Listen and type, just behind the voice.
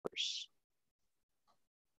years.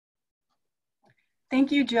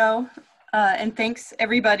 Thank you, Joe. And thanks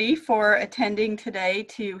everybody for attending today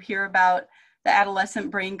to hear about the Adolescent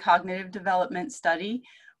Brain Cognitive Development Study.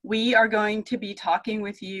 We are going to be talking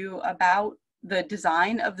with you about the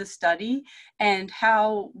design of the study and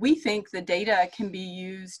how we think the data can be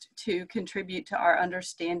used to contribute to our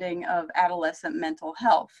understanding of adolescent mental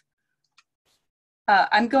health.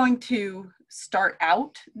 I'm going to start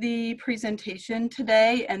out the presentation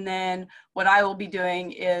today, and then what I will be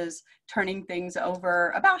doing is turning things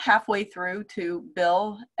over about halfway through to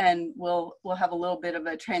Bill, and we'll have a little bit of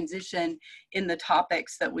a transition in the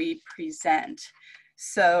topics that we present.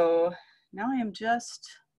 So now I am just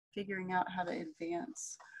figuring out how to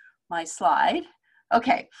advance my slide.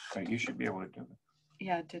 Okay. But you should be able to do it.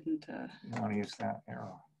 Yeah, it didn't. You want to use that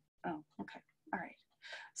arrow. Oh, okay. All right.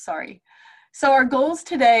 Sorry. So our goals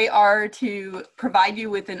today are to provide you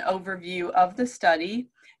with an overview of the study,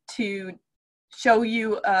 to show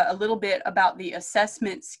you a little bit about the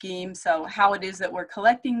assessment scheme, so how it is that we're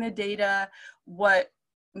collecting the data, what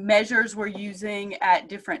measures we're using at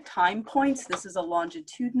different time points. This is a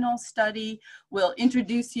longitudinal study. We'll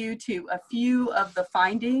introduce you to a few of the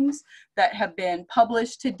findings that have been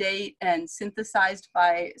published to date and synthesized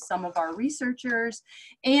by some of our researchers.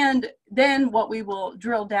 And then what we will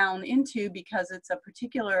drill down into, because it's a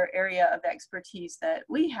particular area of expertise that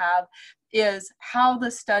we have, is how the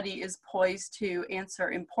study is poised to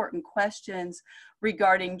answer important questions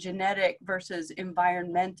regarding genetic versus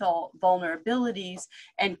environmental vulnerabilities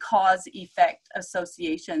and cause-effect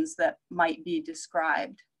associations that might be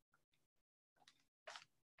described.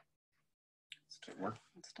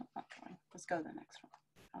 Let's go to the next one.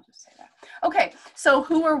 I'll just say that. Okay, so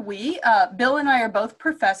who are we? Bill and I are both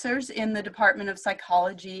professors in the Department of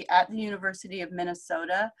Psychology at the University of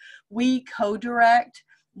Minnesota. We co-direct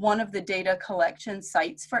one of the data collection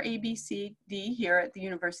sites for ABCD here at the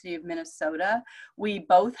University of Minnesota. We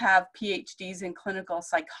both have PhDs in clinical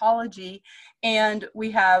psychology, and we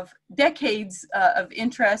have decades of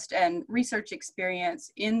interest and research experience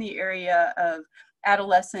in the area of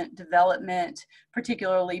adolescent development,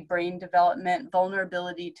 particularly brain development,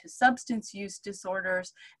 vulnerability to substance use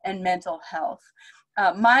disorders, and mental health.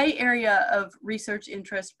 My area of research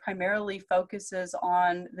interest primarily focuses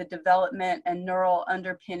on the development and neural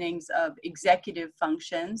underpinnings of executive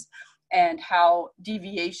functions and how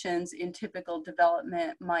deviations in typical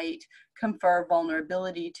development might confer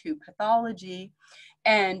vulnerability to pathology.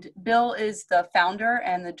 And Bill is the founder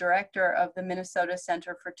and the director of the Minnesota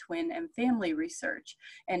Center for Twin and Family Research.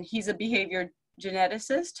 And he's a behavior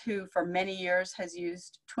geneticist who for many years has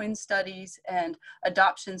used twin studies and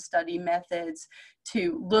adoption study methods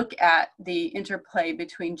to look at the interplay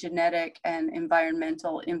between genetic and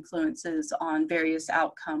environmental influences on various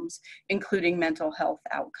outcomes, including mental health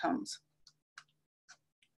outcomes.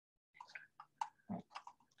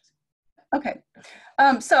 Okay,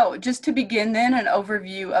 so just to begin then, an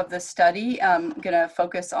overview of the study. I'm going to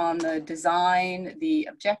focus on the design, the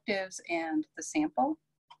objectives, and the sample.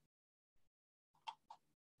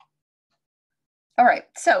 All right,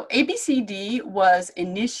 so ABCD was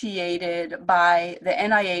initiated by the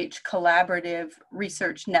NIH Collaborative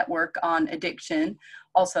Research Network on Addiction,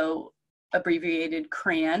 also abbreviated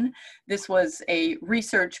CRAN. This was a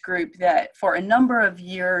research group that for a number of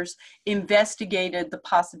years investigated the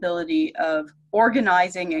possibility of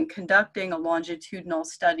organizing and conducting a longitudinal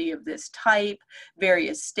study of this type.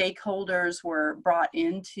 Various stakeholders were brought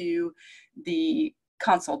into the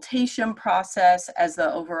consultation process as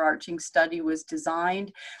the overarching study was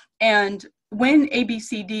designed. And when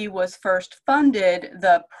ABCD was first funded,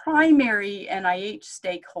 the primary NIH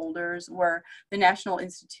stakeholders were the National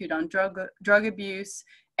Institute on Drug Abuse,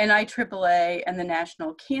 NIAAA, and the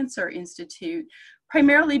National Cancer Institute,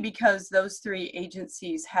 primarily because those three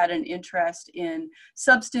agencies had an interest in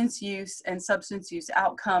substance use and substance use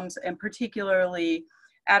outcomes, and particularly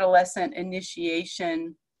adolescent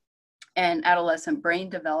initiation and adolescent brain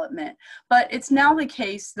development. But it's now the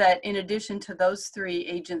case that in addition to those three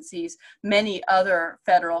agencies, many other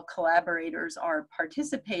federal collaborators are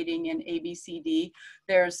participating in ABCD.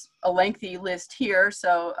 There's a lengthy list here,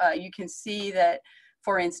 so you can see that,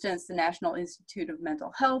 for instance, the National Institute of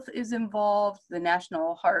Mental Health is involved, the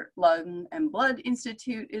National Heart, Lung, and Blood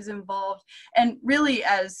Institute is involved, and really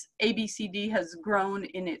as ABCD has grown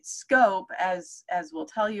in its scope, as we'll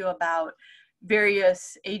tell you about,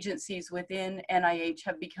 various agencies within NIH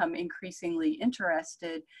have become increasingly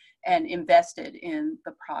interested and invested in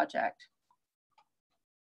the project.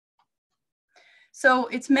 So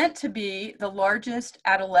it's meant to be the largest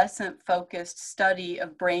adolescent-focused study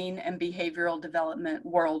of brain and behavioral development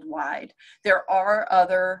worldwide. There are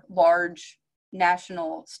other large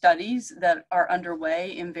national studies that are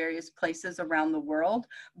underway in various places around the world,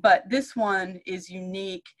 but this one is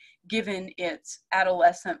unique given its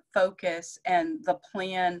adolescent focus and the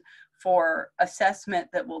plan for assessment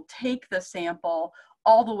that will take the sample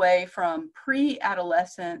all the way from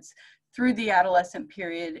pre-adolescence through the adolescent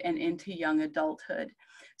period and into young adulthood.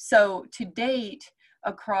 So to date,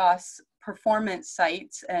 across performance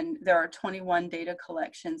sites, and there are 21 data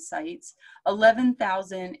collection sites,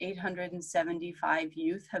 11,875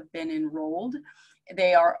 youth have been enrolled.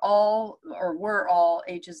 They are all, or were all,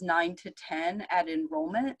 ages 9 to 10 at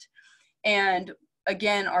enrollment. And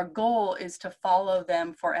again, our goal is to follow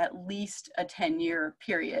them for at least a 10-year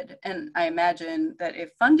period. And I imagine that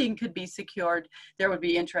if funding could be secured, there would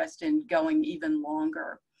be interest in going even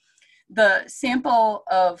longer. The sample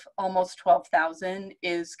of almost 12,000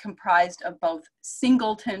 is comprised of both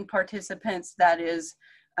singleton participants, that is,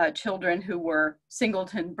 children who were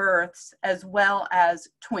singleton births, as well as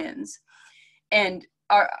twins. And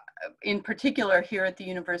in particular, here at the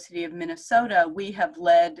University of Minnesota, we have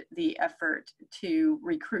led the effort to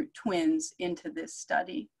recruit twins into this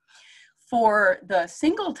study. For the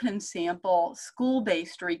singleton sample,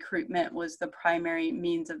 school-based recruitment was the primary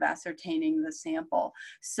means of ascertaining the sample.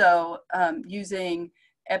 So using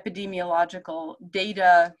epidemiological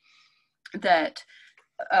data that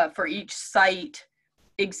for each site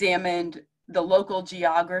examined the local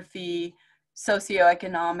geography,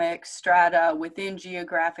 socioeconomic strata within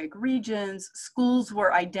geographic regions, schools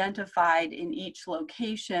were identified in each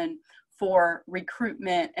location for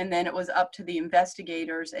recruitment, and then it was up to the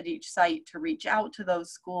investigators at each site to reach out to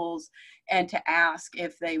those schools and to ask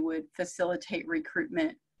if they would facilitate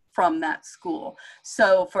recruitment from that school.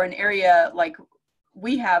 So for an area like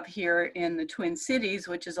we have here in the Twin Cities,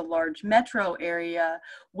 which is a large metro area,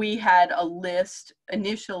 we had a list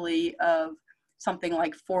initially of something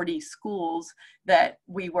like 40 schools that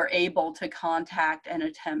we were able to contact and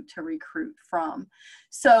attempt to recruit from.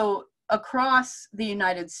 So across the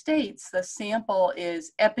United States, the sample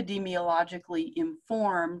is epidemiologically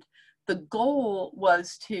informed. The goal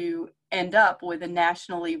was to end up with a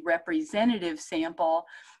nationally representative sample.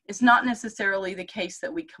 It's not necessarily the case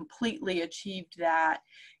that we completely achieved that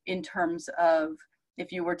in terms of if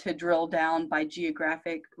you were to drill down by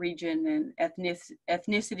geographic region and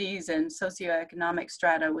ethnicities and socioeconomic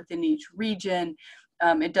strata within each region,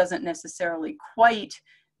 it doesn't necessarily quite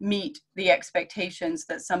meet the expectations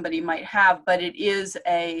that somebody might have, but it is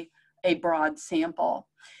a broad sample.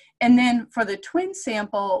 And then for the twin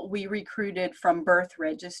sample, we recruited from birth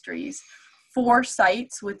registries. 4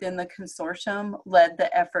 sites within the consortium led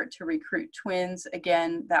the effort to recruit twins.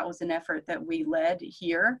 Again, that was an effort that we led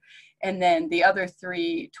here. And then the other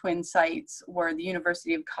 3 twin sites were the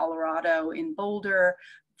University of Colorado in Boulder,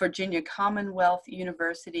 Virginia Commonwealth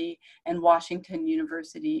University, and Washington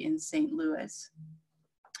University in St. Louis.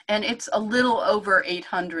 And it's a little over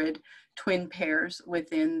 800 twin pairs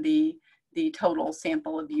within the total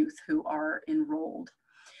sample of youth who are enrolled.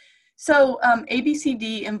 So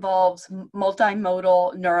ABCD involves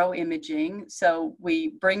multimodal neuroimaging. So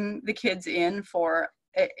we bring the kids in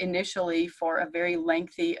initially for a very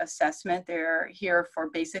lengthy assessment. They're here for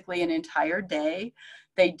basically an entire day.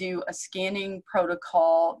 They do a scanning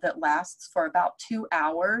protocol that lasts for about 2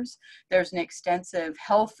 hours. There's an extensive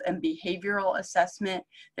health and behavioral assessment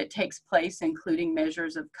that takes place, including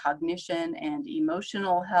measures of cognition and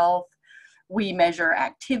emotional health. We measure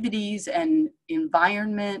activities and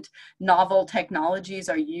environment. Novel technologies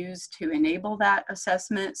are used to enable that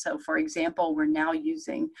assessment. So for example, we're now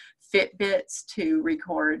using Fitbits to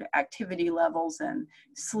record activity levels and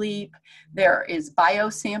sleep. There is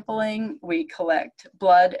biosampling. We collect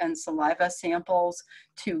blood and saliva samples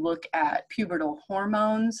to look at pubertal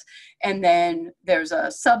hormones. And then there's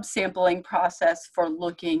a subsampling process for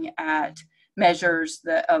looking at measures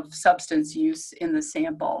of substance use in the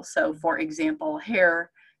sample. So for example,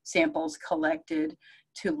 hair samples collected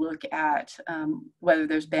to look at whether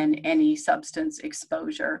there's been any substance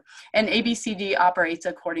exposure. And ABCD operates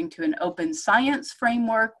according to an open science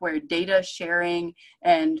framework where data sharing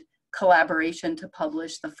and collaboration to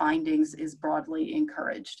publish the findings is broadly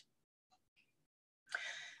encouraged.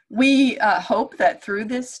 We hope that through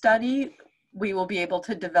this study, we will be able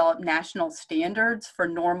to develop national standards for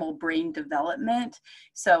normal brain development.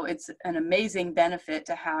 So it's an amazing benefit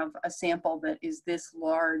to have a sample that is this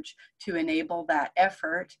large to enable that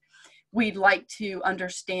effort. We'd like to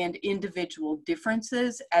understand individual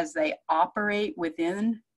differences as they operate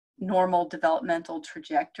within normal developmental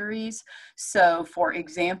trajectories. So for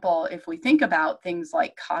example, if we think about things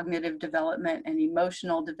like cognitive development and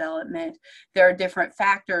emotional development, there are different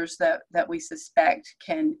factors that we suspect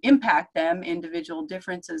can impact them, individual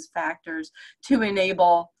differences factors, to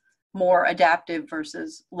enable more adaptive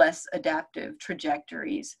versus less adaptive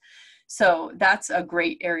trajectories. So that's a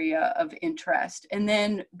great area of interest. And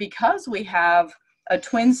then because we have a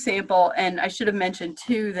twin sample, and I should have mentioned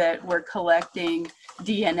too that we're collecting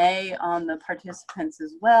DNA on the participants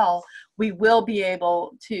as well, we will be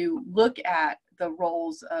able to look at the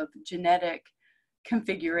roles of genetic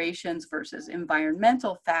configurations versus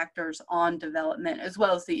environmental factors on development, as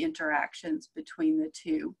well as the interactions between the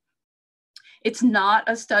two. It's not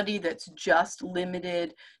a study that's just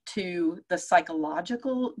limited to the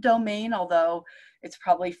psychological domain, although it's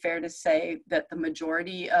probably fair to say that the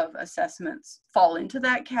majority of assessments fall into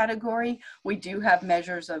that category. We do have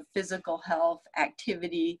measures of physical health,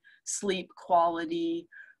 activity, sleep quality,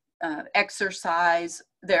 exercise.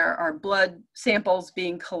 There are blood samples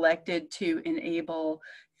being collected to enable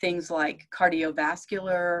things like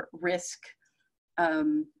cardiovascular risk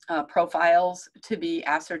profiles to be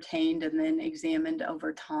ascertained and then examined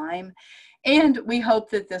over time. And we hope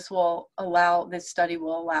that this study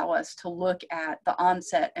will allow us to look at the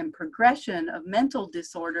onset and progression of mental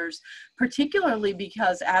disorders, particularly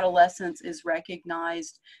because adolescence is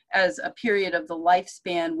recognized as a period of the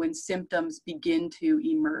lifespan when symptoms begin to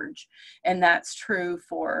emerge. And that's true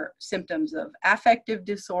for symptoms of affective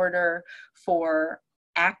disorder, for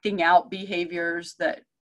acting out behaviors that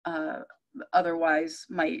otherwise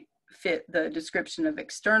might fit the description of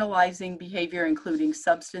externalizing behavior, including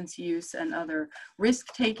substance use and other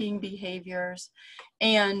risk-taking behaviors,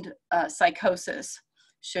 and psychosis,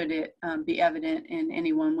 should it be evident in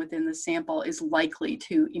anyone within the sample, is likely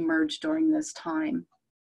to emerge during this time.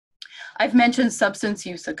 I've mentioned substance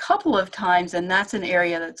use a couple of times, and that's an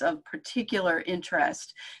area that's of particular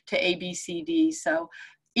interest to ABCD. So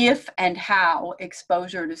if and how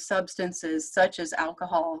exposure to substances such as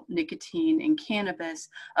alcohol, nicotine, and cannabis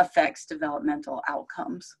affects developmental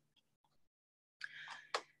outcomes.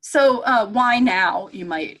 So why now, you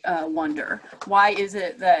might wonder? Why is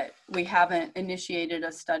it that we haven't initiated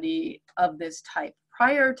a study of this type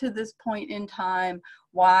prior to this point in time?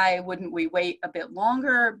 Why wouldn't we wait a bit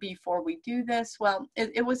longer before we do this? Well,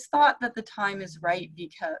 it was thought that the time is right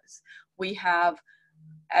because we have,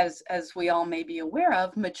 as we all may be aware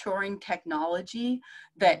of, maturing technology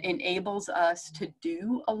that enables us to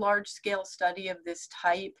do a large-scale study of this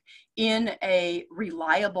type in a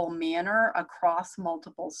reliable manner across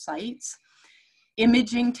multiple sites.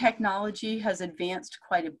 Imaging technology has advanced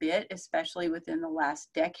quite a bit, especially within the last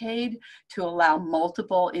decade, to allow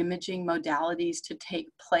multiple imaging modalities to take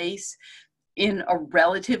place in a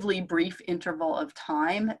relatively brief interval of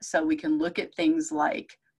time. So we can look at things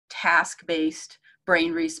like task-based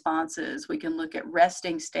brain responses, we can look at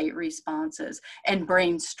resting state responses, and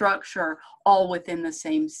brain structure all within the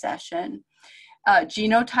same session.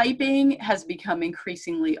 Genotyping has become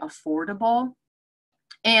increasingly affordable.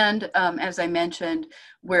 And as I mentioned,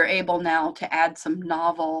 we're able now to add some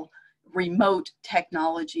novel remote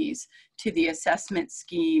technologies to the assessment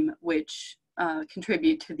scheme, which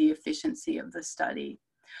contribute to the efficiency of the study.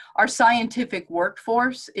 Our scientific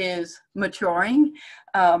workforce is maturing,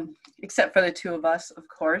 except for the two of us, of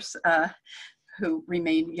course, who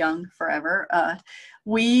remain young forever.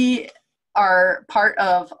 We are part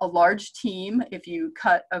of a large team, if you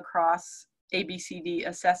cut across ABCD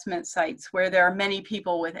assessment sites, where there are many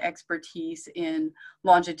people with expertise in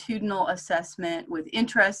longitudinal assessment, with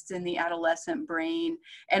interests in the adolescent brain,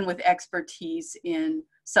 and with expertise in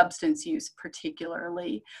substance use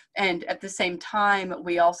particularly. And at the same time,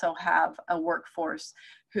 we also have a workforce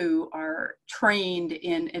who are trained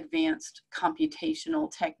in advanced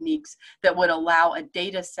computational techniques that would allow a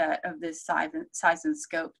data set of this size and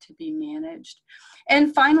scope to be managed.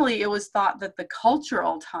 And finally, it was thought that the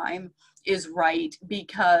cultural time is right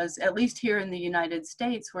because, at least here in the United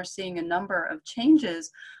States, we're seeing a number of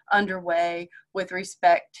changes underway with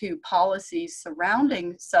respect to policies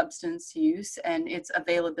surrounding substance use and its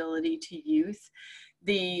availability to youth.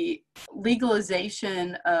 The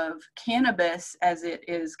legalization of cannabis, as it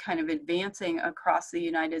is kind of advancing across the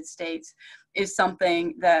United States, is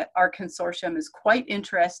something that our consortium is quite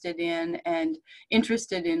interested in and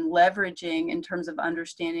interested in leveraging in terms of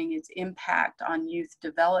understanding its impact on youth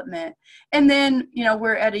development. And then, you know,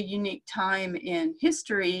 we're at a unique time in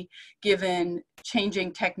history, given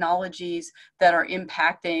changing technologies that are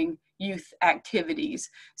impacting youth activities.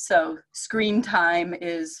 So screen time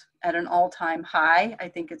is at an all-time high. I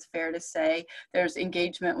think it's fair to say there's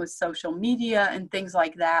engagement with social media and things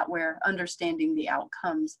like that where understanding the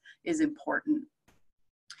outcomes is important.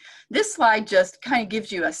 This slide just kind of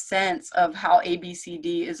gives you a sense of how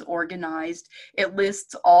ABCD is organized. It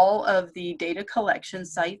lists all of the data collection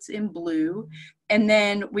sites in blue, and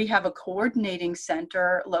then we have a coordinating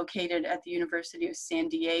center located at the University of San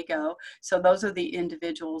Diego. So those are the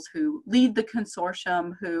individuals who lead the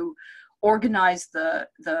consortium, who organize the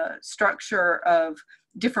structure of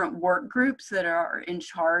different work groups that are in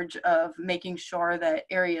charge of making sure that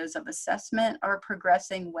areas of assessment are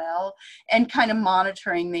progressing well and kind of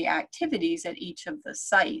monitoring the activities at each of the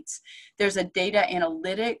sites. There's a data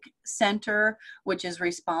analytic center, which is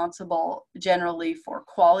responsible generally for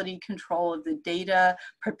quality control of the data,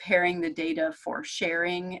 preparing the data for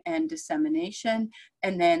sharing and dissemination.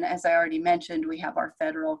 And then, as I already mentioned, we have our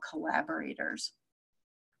federal collaborators.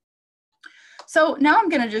 So now I'm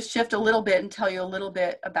going to just shift a little bit and tell you a little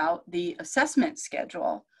bit about the assessment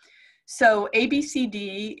schedule. So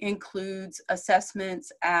ABCD includes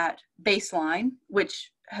assessments at baseline,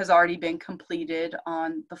 which has already been completed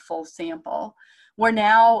on the full sample. We're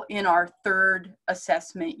now in our third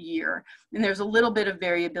assessment year, and there's a little bit of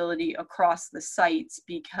variability across the sites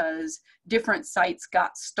because different sites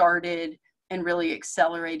got started and really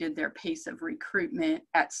accelerated their pace of recruitment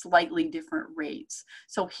at slightly different rates.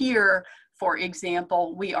 So here, for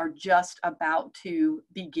example, we are just about to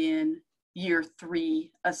begin year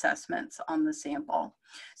 3 assessments on the sample.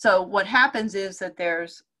 So what happens is that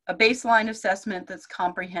there's a baseline assessment that's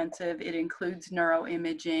comprehensive. It includes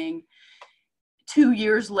neuroimaging. 2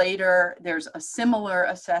 years later, there's a similar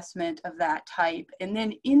assessment of that type. And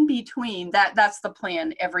then in between, that's the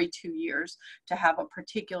plan every 2 years, to have a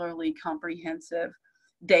particularly comprehensive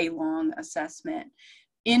day-long assessment.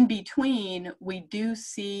 In between, we do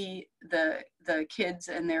see the kids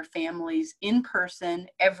and their families in person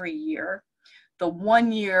every year. The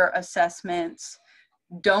 1-year assessments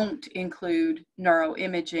don't include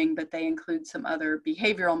neuroimaging, but they include some other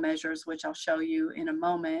behavioral measures, which I'll show you in a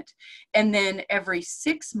moment. And then every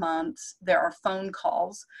 6 months, there are phone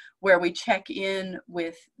calls where we check in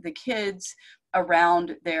with the kids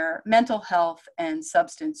around their mental health and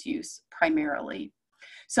substance use primarily.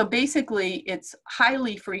 So basically, it's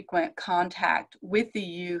highly frequent contact with the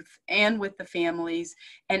youth and with the families.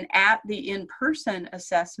 And at the in-person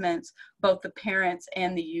assessments, both the parents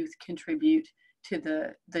and the youth contribute to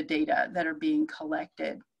the data that are being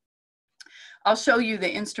collected. I'll show you the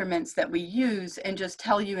instruments that we use and just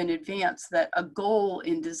tell you in advance that a goal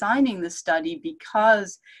in designing the study,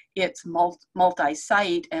 because it's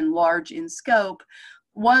multi-site and large in scope,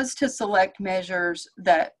 was to select measures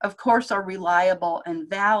that, of course, are reliable and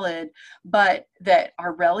valid, but that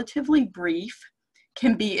are relatively brief,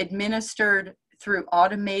 can be administered through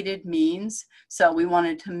automated means. So we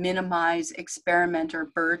wanted to minimize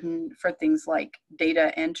experimenter burden for things like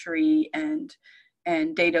data entry and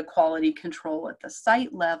data quality control at the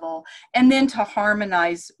site level, and then to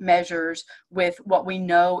harmonize measures with what we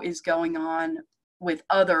know is going on with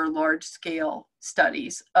other large-scale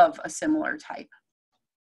studies of a similar type.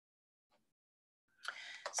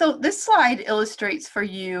 So this slide illustrates for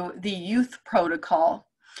you the youth protocol,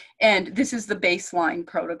 and this is the baseline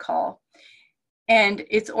protocol. And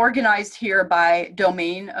it's organized here by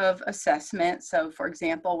domain of assessment. So for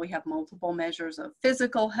example, we have multiple measures of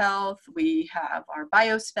physical health, we have our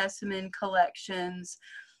biospecimen collections.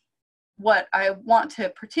 What I want to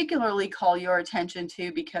particularly call your attention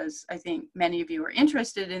to, because I think many of you are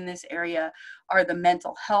interested in this area, are the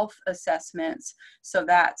mental health assessments. So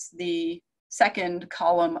that's the second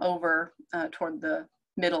column over toward the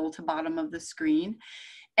middle to bottom of the screen.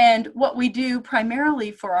 And what we do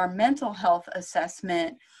primarily for our mental health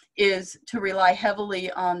assessment is to rely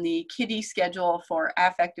heavily on the KIDDie schedule for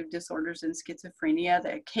affective disorders and schizophrenia,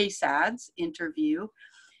 the KSADS interview.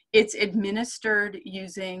 It's administered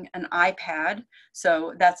using an iPad,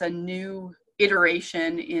 so that's a new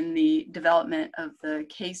iteration in the development of the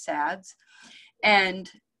KSADS. And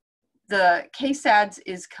the KSADS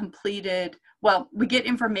is completed, well, we get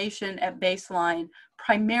information at baseline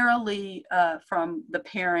primarily from the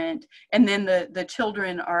parent, and then the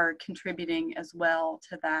children are contributing as well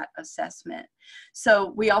to that assessment.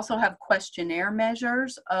 So we also have questionnaire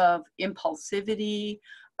measures of impulsivity,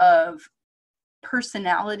 of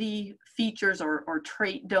personality features or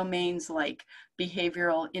trait domains like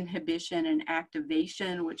behavioral inhibition and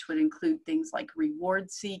activation, which would include things like reward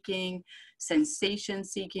seeking, sensation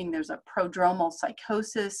seeking. There's a prodromal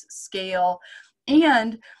psychosis scale.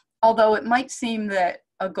 And although it might seem that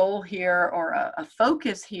a goal here or a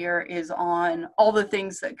focus here is on all the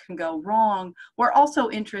things that can go wrong, we're also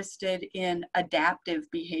interested in adaptive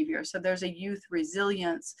behavior. So there's a youth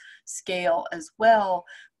resilience scale as well.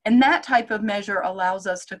 And that type of measure allows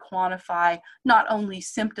us to quantify not only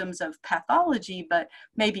symptoms of pathology, but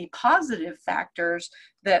maybe positive factors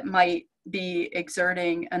that might be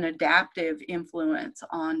exerting an adaptive influence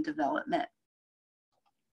on development.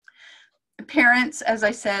 Parents, as I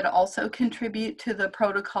said, also contribute to the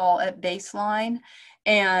protocol at baseline,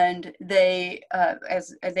 and they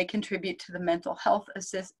contribute to the mental health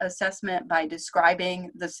assessment by describing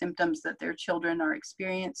the symptoms that their children are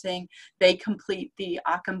experiencing. They complete the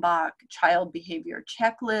Achenbach child behavior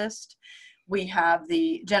checklist. We have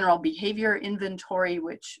the general behavior inventory,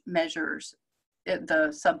 which measures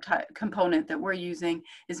the subtype component that we're using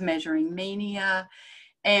is measuring mania,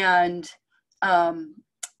 and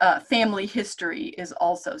family history is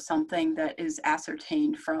also something that is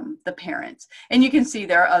ascertained from the parents. And you can see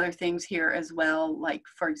there are other things here as well, like,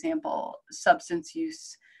 for example, substance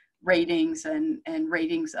use ratings and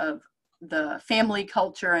ratings of the family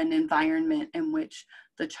culture and environment in which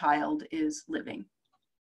the child is living.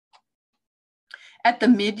 At the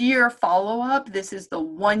mid-year follow-up, this is the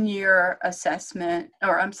 1-year assessment,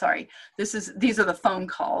 or I'm sorry, these are the phone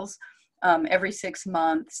calls. Every 6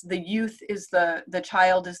 months. The youth is the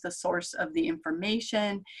child is the source of the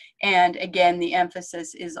information. And again, the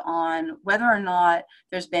emphasis is on whether or not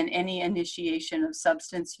there's been any initiation of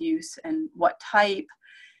substance use and what type,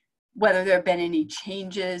 whether there have been any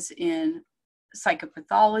changes in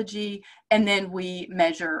psychopathology, and then we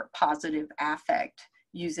measure positive affect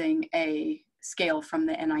using a scale from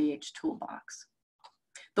the NIH toolbox.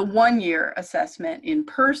 The 1-year assessment in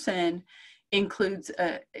person includes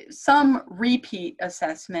some repeat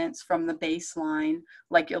assessments from the baseline,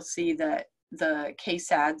 like you'll see that the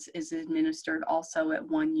KSADS is administered also at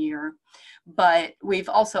 1 year. But we've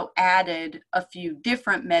also added a few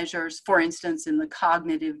different measures, for instance, in the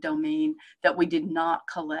cognitive domain that we did not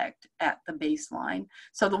collect at the baseline.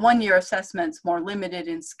 So the 1-year assessment's more limited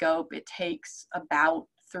in scope. It takes about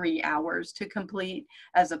 3 hours to complete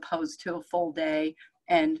as opposed to a full day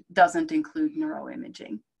and doesn't include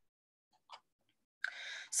neuroimaging.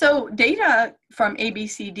 So data from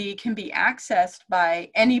ABCD can be accessed by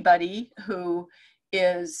anybody who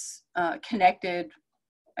is connected,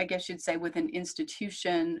 I guess you'd say, with an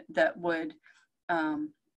institution that would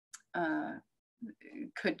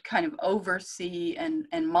could kind of oversee and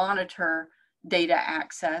monitor data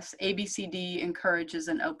access. ABCD encourages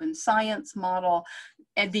an open science model,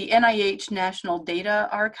 and the NIH National Data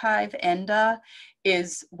Archive, NDA,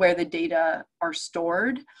 is where the data are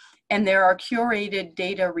stored. And there are curated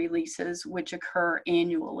data releases which occur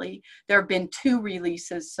annually. There have been 2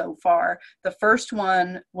 releases so far. The first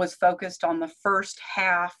one was focused on the first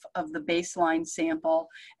half of the baseline sample,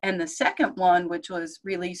 and the second one, which was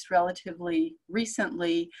released relatively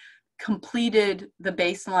recently, completed the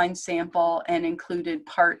baseline sample and included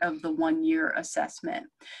part of the 1-year assessment.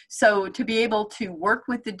 So to be able to work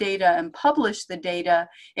with the data and publish the data,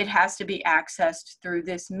 it has to be accessed through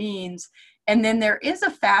this means. And then there is a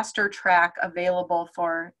faster track available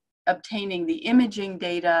for obtaining the imaging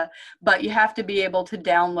data, but you have to be able to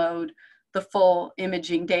download the full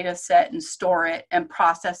imaging data set and store it and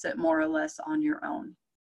process it more or less on your own.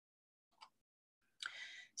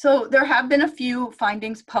 So there have been a few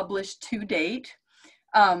findings published to date.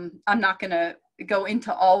 I'm not going to go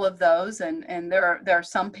into all of those, and there are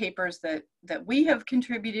some papers that we have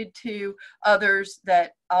contributed to, others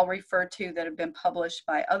that I'll refer to that have been published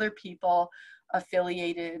by other people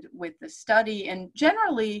affiliated with the study. And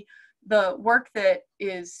generally, the work that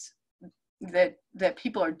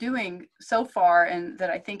people are doing so far, and that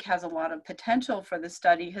I think has a lot of potential for the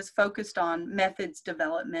study, has focused on methods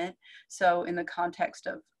development. So in the context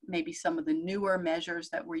of maybe some of the newer measures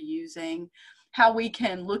that we're using, how we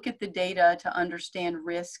can look at the data to understand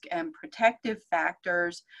risk and protective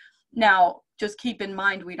factors. Now, just keep in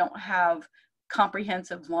mind, we don't have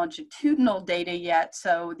comprehensive longitudinal data yet,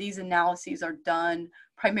 so these analyses are done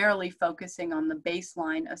primarily focusing on the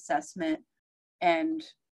baseline assessment and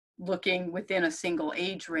looking within a single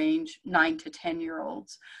age range, 9 to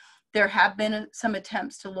 10-year-olds. There have been some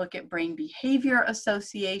attempts to look at brain behavior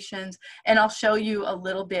associations, and I'll show you a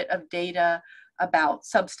little bit of data about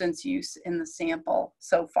substance use in the sample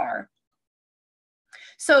so far.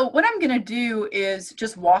 So what I'm going to do is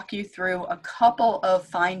just walk you through a couple of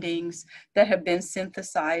findings that have been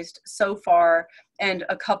synthesized so far and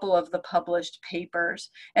a couple of the published papers.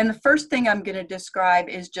 And the first thing I'm going to describe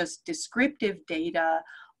is just descriptive data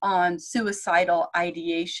on suicidal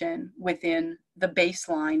ideation within the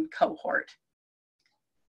baseline cohort.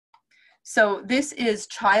 So this is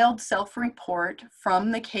child self-report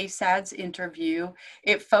from the KSADS interview.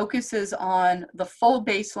 It focuses on the full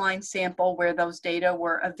baseline sample where those data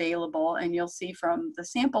were available. And you'll see from the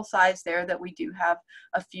sample size there that we do have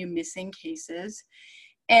a few missing cases.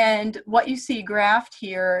 And what you see graphed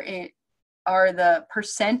here are the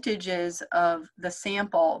percentages of the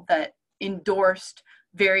sample that endorsed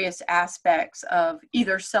various aspects of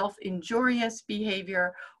either self-injurious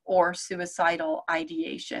behavior or suicidal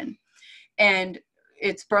ideation. And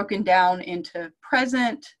it's broken down into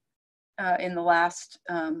present in the last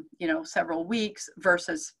several weeks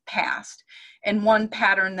versus past. And one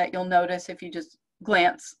pattern that you'll notice if you just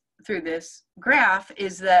glance through this graph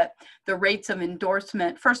is that the rates of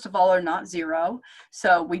endorsement, first of all, are not zero.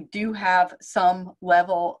 So we do have some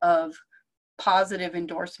level of positive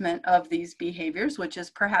endorsement of these behaviors, which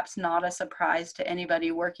is perhaps not a surprise to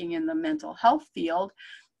anybody working in the mental health field.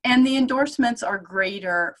 And the endorsements are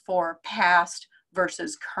greater for past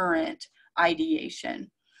versus current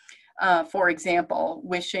ideation. For example,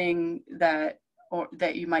 wishing that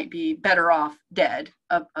you might be better off dead,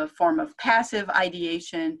 a form of passive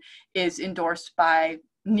ideation, is endorsed by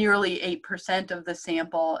nearly 8% of the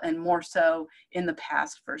sample, and more so in the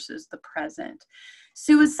past versus the present.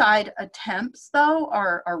 Suicide attempts, though,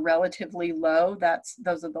 are relatively low.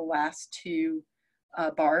 Those are the last two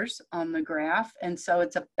bars on the graph. And so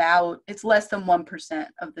it's less than 1%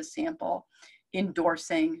 of the sample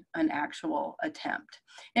endorsing an actual attempt.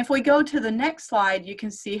 If we go to the next slide, you can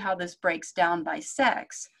see how this breaks down by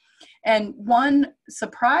sex. And one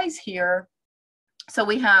surprise here, so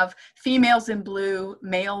we have females in blue,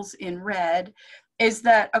 males in red, is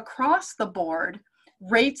that across the board,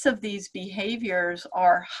 rates of these behaviors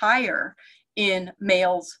are higher in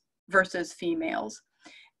males versus females.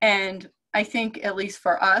 And I think, at least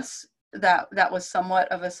for us, that was somewhat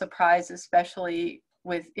of a surprise, especially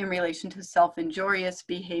in relation to self-injurious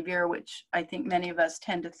behavior, which I think many of us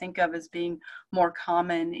tend to think of as being more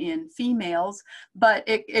common in females, but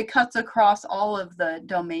it cuts across all of the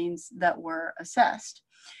domains that were assessed.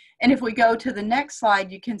 And if we go to the next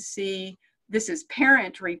slide, you can see this is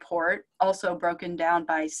parent report, also broken down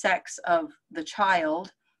by sex of the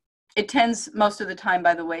child. It tends most of the time,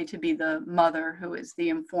 by the way, to be the mother who is the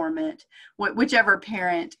informant, whichever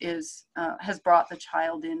parent has brought the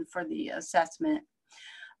child in for the assessment.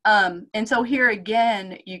 And so here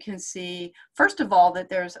again, you can see, first of all, that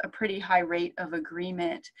there's a pretty high rate of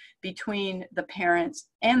agreement between the parents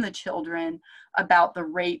and the children about the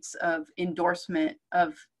rates of endorsement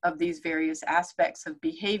of these various aspects of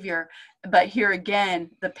behavior. But here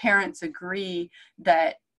again, the parents agree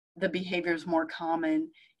that the behavior is more common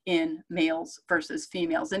in males versus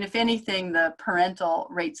females. And if anything, the parental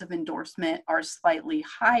rates of endorsement are slightly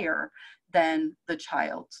higher than the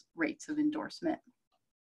child's rates of endorsement.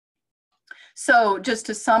 So just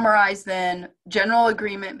to summarize then, general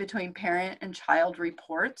agreement between parent and child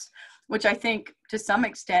reports, which I think to some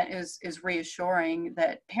extent is reassuring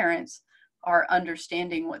that parents are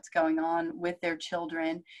understanding what's going on with their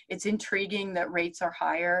children. It's intriguing that rates are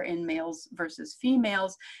higher in males versus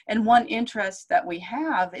females. And one interest that we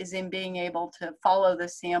have is in being able to follow the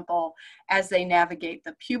sample as they navigate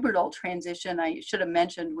the pubertal transition. I should have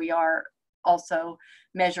mentioned we are also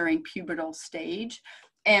measuring pubertal stage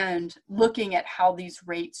and looking at how these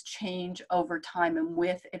rates change over time and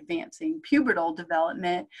with advancing pubertal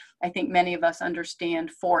development. I think many of us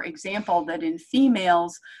understand, for example, that in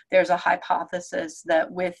females, there's a hypothesis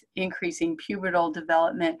that with increasing pubertal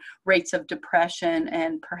development, rates of depression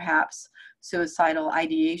and perhaps suicidal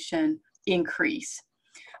ideation increase.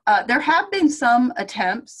 There have been some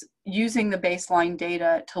attempts using the baseline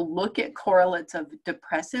data to look at correlates of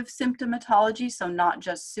depressive symptomatology, so not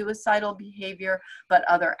just suicidal behavior, but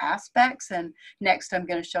other aspects. And next, I'm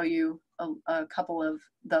going to show you a couple of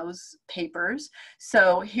those papers.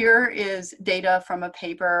 So here is data from a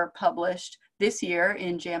paper published this year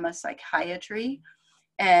in JAMA Psychiatry.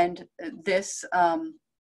 And this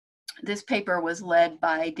paper was led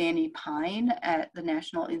by Danny Pine at the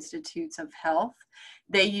National Institutes of Health.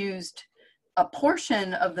 They used a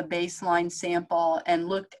portion of the baseline sample and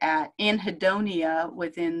looked at anhedonia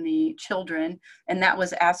within the children, and that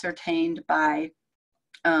was ascertained by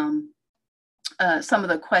some of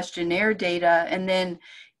the questionnaire data. And then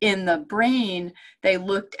in the brain, they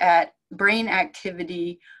looked at brain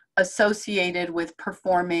activity associated with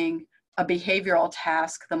performing a behavioral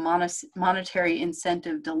task, the monetary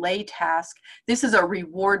incentive delay task. This is a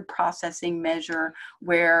reward processing measure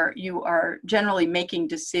where you are generally making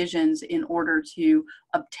decisions in order to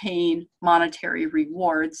obtain monetary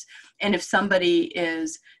rewards. And if somebody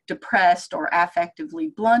is depressed or affectively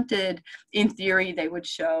blunted, in theory, they would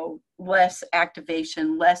show less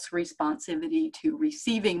activation, less responsivity to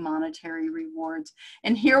receiving monetary rewards.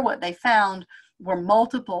 And here what they found were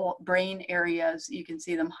multiple brain areas, you can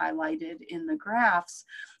see them highlighted in the graphs,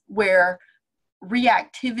 where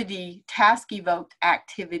reactivity, task-evoked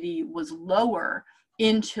activity was lower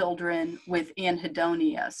in children with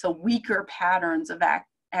anhedonia, so weaker patterns of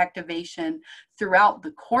activation throughout the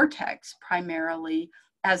cortex primarily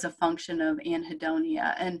as a function of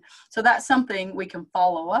anhedonia. And so that's something we can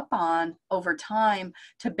follow up on over time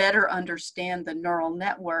to better understand the neural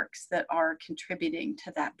networks that are contributing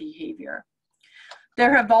to that behavior.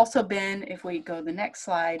 There have also been, if we go to the next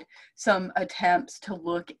slide, some attempts to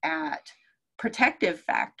look at protective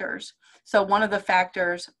factors. So one of the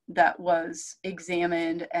factors that was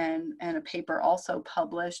examined and a paper also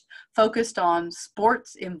published focused on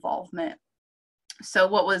sports involvement. So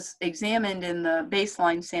what was examined in the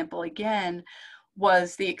baseline sample again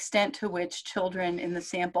was the extent to which children in the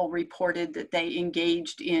sample reported that they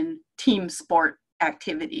engaged in team sport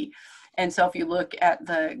activity. And so if you look at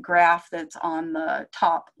the graph that's on the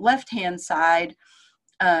top left-hand side,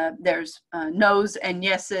 there's no's and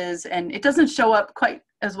yeses, and it doesn't show up quite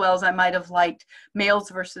as well as I might have liked,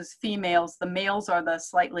 males versus females. The males are the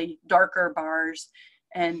slightly darker bars,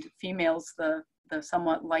 and females the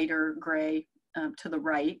somewhat lighter gray to the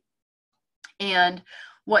right. And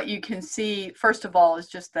what you can see, first of all, is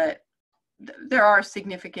just that there are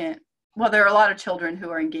there are a lot of children who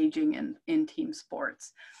are engaging in team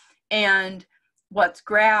sports. And what's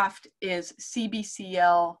graphed is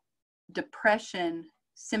CBCL depression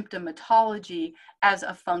symptomatology as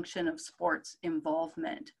a function of sports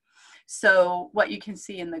involvement. So what you can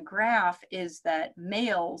see in the graph is that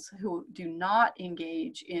males who do not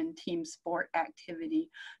engage in team sport activity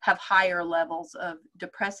have higher levels of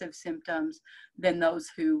depressive symptoms than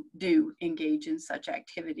those who do engage in such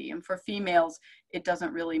activity. And for females, it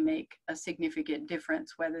doesn't really make a significant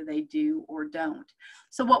difference whether they do or don't.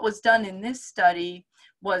 So what was done in this study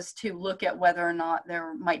was to look at whether or not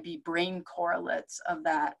there might be brain correlates of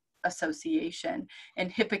that association,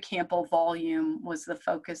 and hippocampal volume was the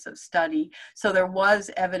focus of study. So there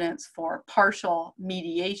was evidence for partial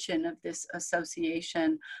mediation of this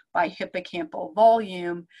association by hippocampal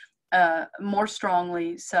volume, more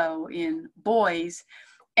strongly so in boys.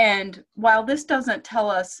 And while this doesn't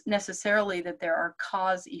tell us necessarily that there are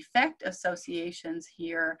cause-effect associations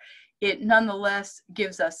here, it nonetheless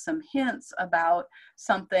gives us some hints about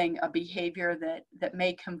something, a behavior that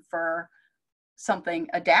may confer something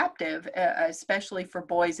adaptive, especially for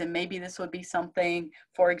boys. And maybe this would be something,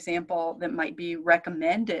 for example, that might be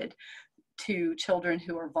recommended to children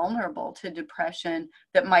who are vulnerable to depression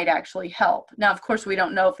that might actually help. Now, of course, we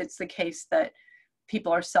don't know if it's the case that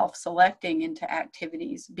people are self-selecting into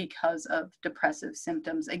activities because of depressive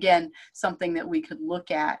symptoms. Again, something that we could look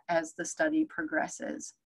at as the study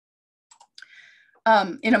progresses.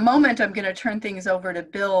 In a moment, I'm going to turn things over to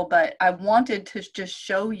Bill, but I wanted to just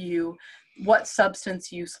show you what substance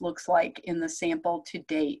use looks like in the sample to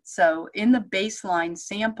date. So in the baseline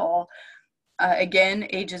sample, again,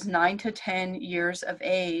 ages 9 to 10 years of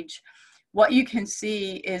age, what you can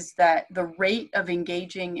see is that the rate of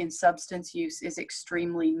engaging in substance use is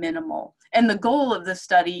extremely minimal. And the goal of the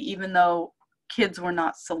study, even though kids were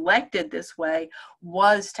not selected this way,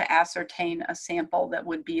 was to ascertain a sample that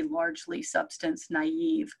would be largely substance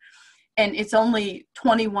naive. And it's only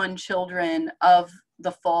 21 children of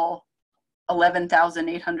the full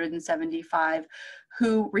 11,875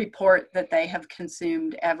 who report that they have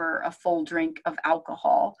consumed ever a full drink of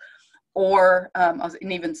alcohol, or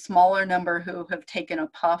an even smaller number who have taken a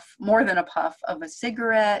puff, more than a puff of a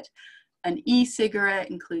cigarette, an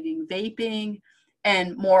e-cigarette, including vaping,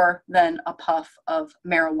 and more than a puff of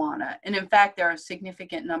marijuana. And in fact, there are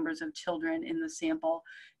significant numbers of children in the sample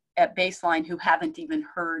at baseline who haven't even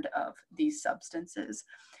heard of these substances.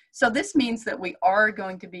 So this means that we are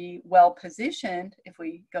going to be well positioned, if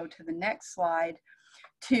we go to the next slide,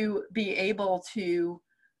 to be able to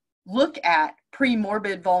look at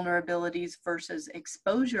pre-morbid vulnerabilities versus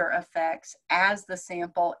exposure effects as the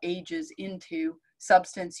sample ages into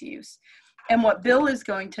substance use. And what Bill is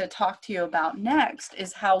going to talk to you about next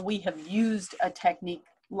is how we have used a technique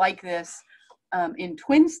like this in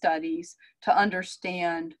twin studies to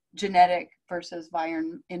understand genetic versus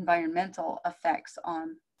environmental effects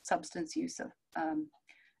on substance use of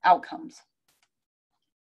outcomes.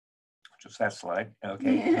 just that slide.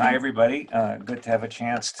 Okay. Hi, everybody. Good to have a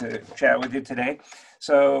chance to chat with you today.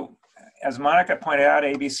 So, as Monica pointed out,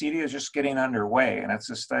 ABCD is just getting underway, and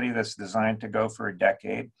it's a study that's designed to go for a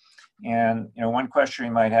decade. And one question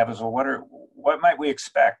you might have is, well, what might we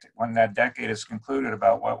expect when that decade is concluded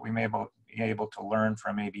about what we may be able to learn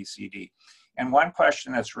from ABCD? And one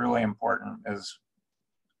question that's really important is,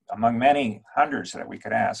 among many hundreds that we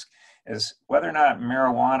could ask, is whether or not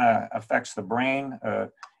marijuana affects the brain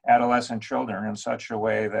of adolescent children in such a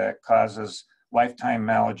way that causes lifetime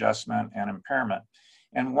maladjustment and impairment.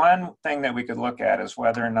 And one thing that we could look at is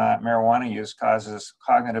whether or not marijuana use causes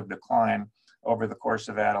cognitive decline over the course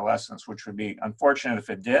of adolescence, which would be unfortunate if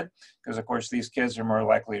it did, because of course these kids are more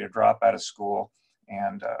likely to drop out of school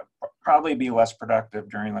and probably be less productive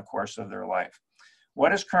during the course of their life.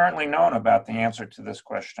 What is currently known about the answer to this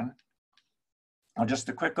question? Well, just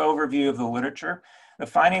a quick overview of the literature. The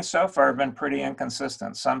findings so far have been pretty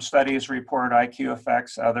inconsistent. Some studies report IQ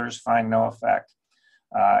effects, others find no effect.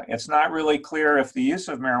 It's not really clear if the use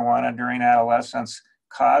of marijuana during adolescence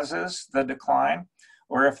causes the decline,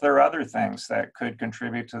 or if there are other things that could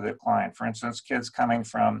contribute to the decline. For instance, kids coming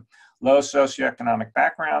from low socioeconomic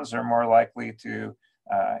backgrounds are more likely to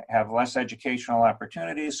have less educational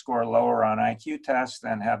opportunities, score lower on IQ tests,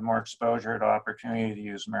 and have more exposure to opportunity to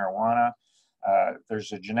use marijuana.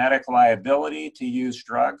 There's a genetic liability to use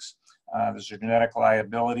drugs. There's a genetic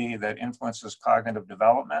liability that influences cognitive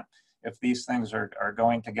development. If these things are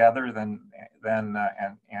going together, then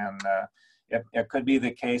it could be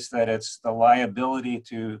the case that it's the liability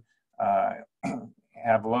to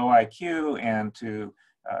have low IQ and to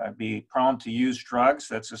be prone to use drugs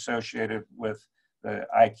that's associated with the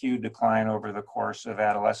IQ decline over the course of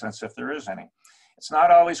adolescence, if there is any. It's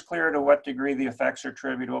not always clear to what degree the effects are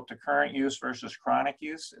attributable to current use versus chronic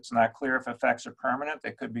use. It's not clear if effects are permanent.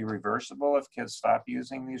 They could be reversible if kids stop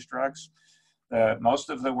using these drugs.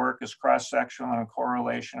 Most of the work is cross-sectional and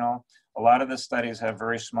correlational. A lot of the studies have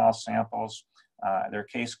very small samples. They're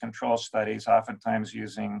case control studies, oftentimes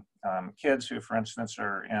using kids who, for instance,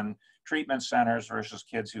 are in treatment centers versus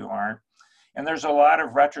kids who aren't. And there's a lot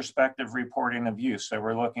of retrospective reporting of use. So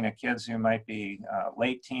we're looking at kids who might be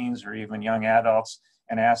late teens or even young adults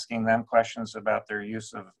and asking them questions about their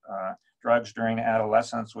use of drugs during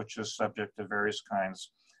adolescence, which is subject to various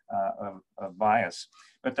kinds of bias.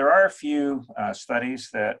 But there are a few studies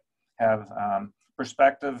that have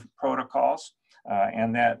prospective protocols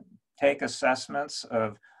and that take assessments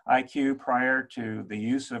of IQ prior to the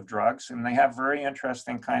use of drugs, and they have very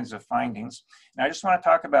interesting kinds of findings. And I just want to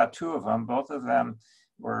talk about two of them. Both of them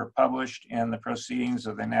were published in the Proceedings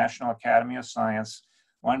of the National Academy of Science,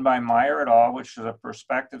 one by Meyer et al., which is a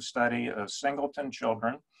prospective study of singleton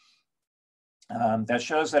children that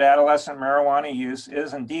shows that adolescent marijuana use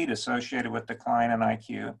is indeed associated with decline in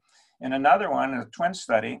IQ. And another one, a twin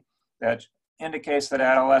study, that indicates that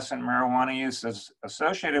adolescent marijuana use is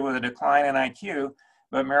associated with a decline in IQ,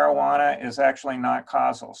 but marijuana is actually not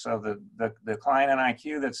causal. So the decline in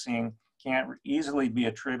IQ that's seen can't easily be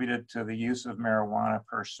attributed to the use of marijuana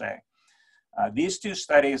per se. These two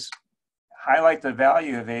studies highlight the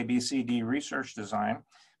value of ABCD research design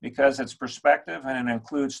because it's prospective and it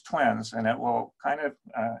includes twins, and it will kind of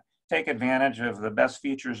take advantage of the best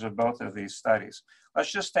features of both of these studies.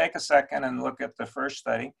 Let's just take a second and look at the first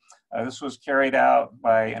study. This was carried out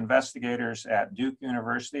by investigators at Duke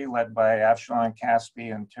University, led by Avshalom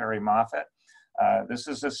Caspi and Terry Moffat. This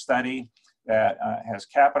is a study that has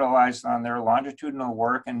capitalized on their longitudinal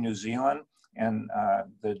work in New Zealand and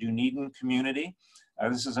the Dunedin community.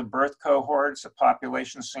 This is a birth cohort, it's a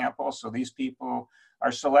population sample, so these people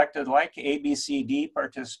are selected like ABCD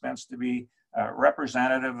participants to be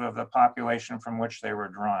representative of the population from which they were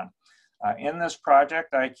drawn. In this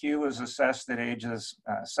project, IQ was assessed at ages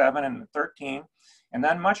 7 and 13, and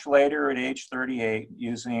then much later at age 38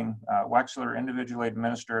 using Wechsler individually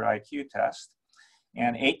administered IQ test.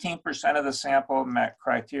 And 18% of the sample met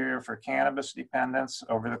criteria for cannabis dependence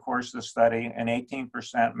over the course of the study, and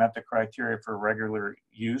 18% met the criteria for regular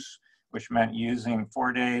use, which meant using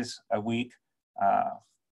 4 days a week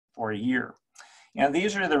for a year. And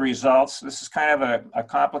these are the results. This is kind of a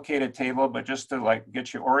complicated table, but just to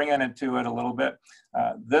get you oriented to it a little bit.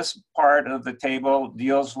 This part of the table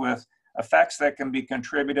deals with effects that can be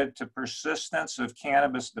contributed to persistence of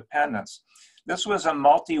cannabis dependence. This was a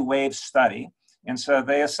multi-wave study, and so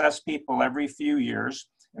they assess people every few years.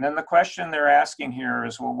 And then the question they're asking here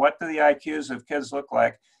is, well, what do the IQs of kids look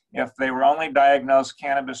like if they were only diagnosed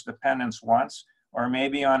cannabis dependence once, or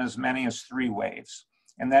maybe on as many as 3 waves?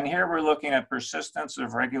 And then here we're looking at persistence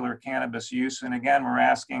of regular cannabis use. And again, we're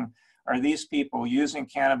asking, are these people using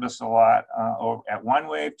cannabis a lot at 1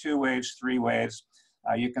 wave, 2 waves, 3 waves.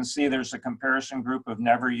 You can see there's a comparison group of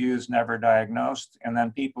never used, never diagnosed, and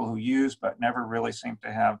then people who use but never really seem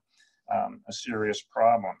to have a serious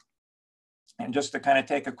problem. And just to kind of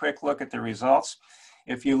take a quick look at the results,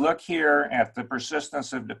 if you look here at the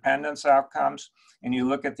persistence of dependence outcomes, and you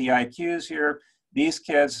look at the IQs here, these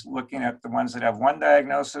kids, looking at the ones that have 1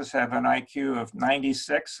 diagnosis, have an IQ of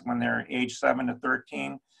 96 when they're age 7 to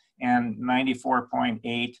 13, and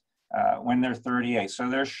 94.8 when they're 38. So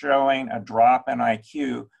they're showing a drop in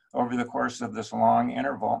IQ over the course of this long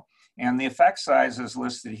interval. And the effect size is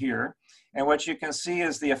listed here. And what you can see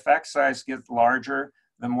is the effect size gets larger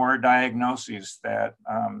the more diagnoses that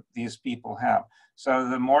these people have. So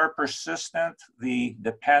the more persistent the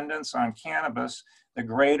dependence on cannabis, the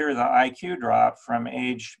greater the IQ drop from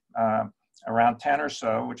age around 10 or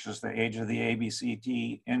so, which is the age of the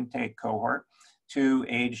ABCD intake cohort, to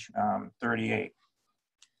age 38.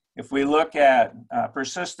 If we look at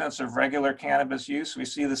persistence of regular cannabis use, we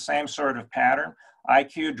see the same sort of pattern,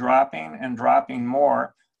 IQ dropping and dropping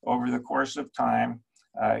more over the course of time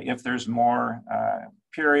if there's more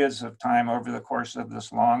periods of time over the course of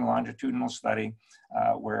this long longitudinal study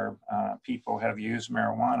where people have used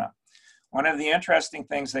marijuana. One of the interesting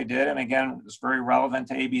things they did, and again, it's very relevant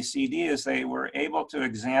to ABCD, is they were able to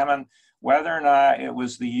examine whether or not it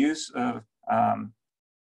was the use of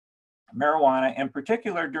marijuana, in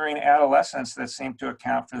particular during adolescence, that seemed to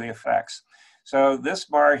account for the effects. So this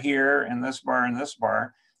bar here and this bar and this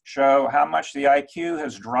bar show how much the IQ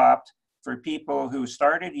has dropped for people who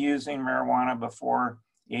started using marijuana before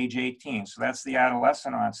age 18. So that's the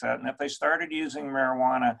adolescent onset. And if they started using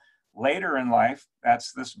marijuana later in life,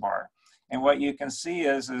 that's this bar. And what you can see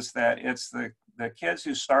is that it's the kids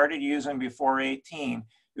who started using before 18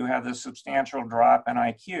 who have this substantial drop in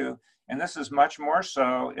IQ. And this is much more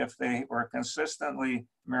so if they were consistently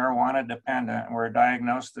marijuana dependent and were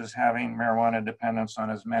diagnosed as having marijuana dependence on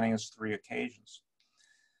as many as 3 occasions.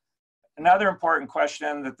 Another important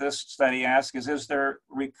question that this study asks is there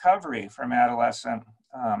recovery from adolescent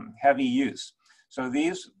heavy use? So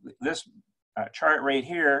this chart right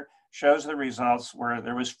here shows the results where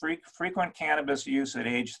there was frequent cannabis use at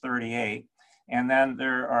age 38. And then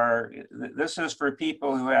this is for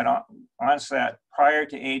people who had onset prior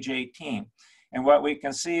to age 18. And what we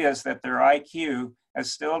can see is that their IQ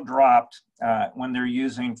has still dropped when they're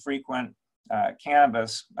using frequent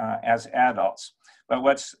cannabis as adults. But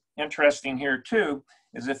what's interesting here too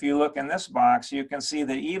is if you look in this box, you can see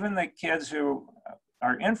that even the kids who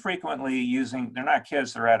are infrequently using, they're not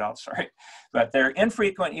kids, they're adults, right? But their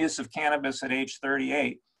infrequent use of cannabis at age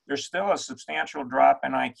 38, there's still a substantial drop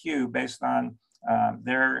in IQ based on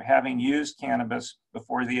their having used cannabis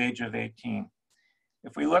before the age of 18.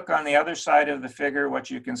 If we look on the other side of the figure, what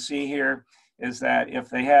you can see here is that if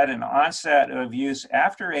they had an onset of use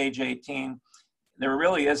after age 18, there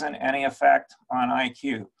really isn't any effect on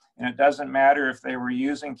IQ. And it doesn't matter if they were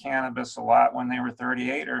using cannabis a lot when they were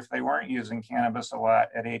 38 or if they weren't using cannabis a lot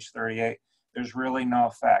at age 38, there's really no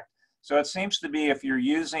effect. So it seems to be if you're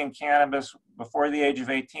using cannabis before the age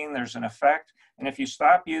of 18, there's an effect. And if you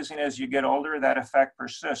stop using it as you get older, that effect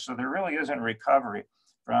persists. So there really isn't recovery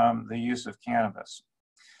from the use of cannabis.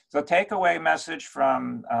 So takeaway message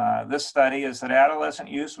from this study is that adolescent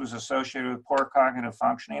use was associated with poor cognitive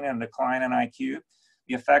functioning and decline in IQ.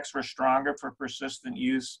 The effects were stronger for persistent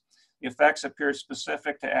use. The effects appeared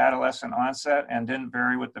specific to adolescent onset and didn't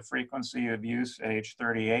vary with the frequency of use at age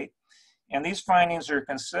 38. And these findings are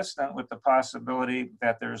consistent with the possibility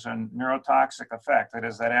that there's a neurotoxic effect. That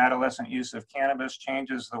is, that adolescent use of cannabis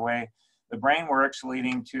changes the way the brain works,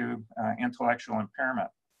 leading to intellectual impairment.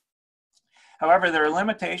 However, there are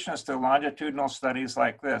limitations to longitudinal studies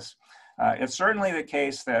like this. It's certainly the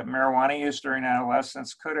case that marijuana use during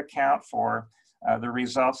adolescence could account for the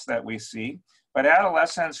results that we see, but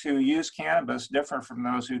adolescents who use cannabis differ from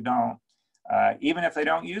those who don't, even if they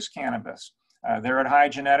don't use cannabis. They're at high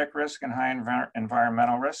genetic risk and high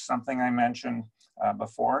environmental risk, something I mentioned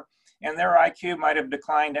before, and their IQ might have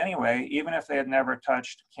declined anyway, even if they had never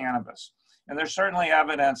touched cannabis. And there's certainly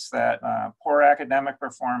evidence that poor academic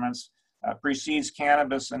performance precedes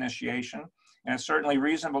cannabis initiation, and it's certainly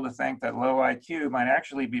reasonable to think that low IQ might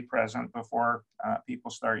actually be present before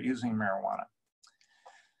people start using marijuana.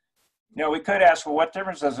 You know, we could ask, well, what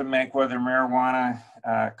difference does it make whether marijuana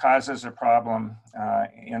causes a problem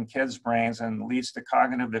in kids' brains and leads to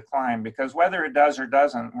cognitive decline? Because whether it does or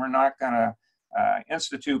doesn't, we're not going to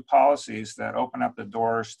institute policies that open up the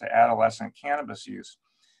doors to adolescent cannabis use.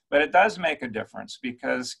 But it does make a difference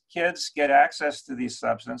because kids get access to these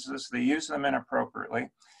substances, they use them inappropriately,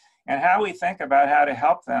 And how we think about how to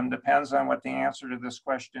help them depends on what the answer to this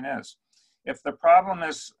question is. If the problem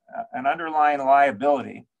is an underlying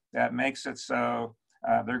liability that makes it so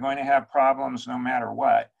they're going to have problems no matter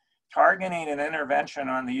what, targeting an intervention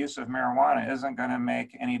on the use of marijuana isn't going to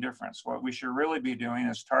make any difference. What we should really be doing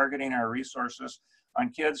is targeting our resources on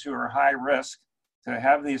kids who are high risk to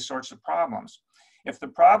have these sorts of problems. If the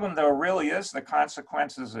problem, though, really is the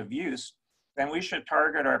consequences of use, then we should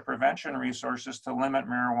target our prevention resources to limit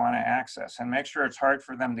marijuana access and make sure it's hard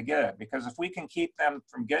for them to get it. Because if we can keep them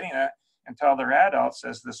from getting it until they're adults,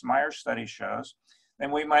 as this Myers study shows,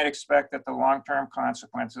 then we might expect that the long-term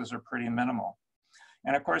consequences are pretty minimal.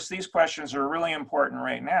 And of course, these questions are really important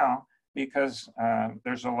right now because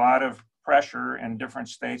there's a lot of pressure in different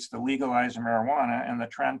states to legalize marijuana, and the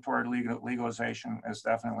trend toward legalization is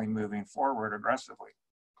definitely moving forward aggressively.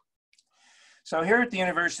 So here at the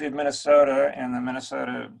University of Minnesota and the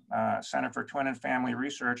Minnesota Center for Twin and Family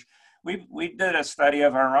Research, we did a study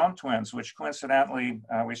of our own twins, which coincidentally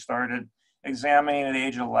we started examining at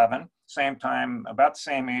age 11, same time, about the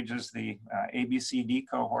same age as the ABCD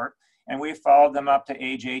cohort. And we followed them up to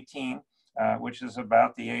age 18, which is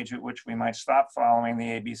about the age at which we might stop following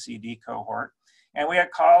the ABCD cohort. And we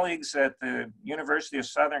had colleagues at the University of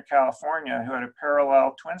Southern California who had a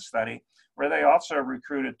parallel twin study where they also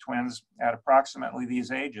recruited twins at approximately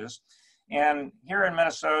these ages. And here in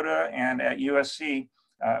Minnesota and at USC,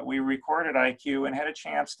 we recorded IQ and had a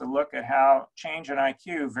chance to look at how change in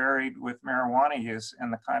IQ varied with marijuana use in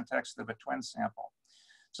the context of a twin sample.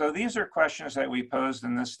 So these are questions that we posed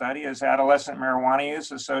in this study. Is adolescent marijuana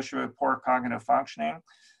use associated with poor cognitive functioning?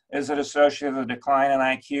 Is it associated with a decline in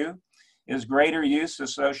IQ? Is greater use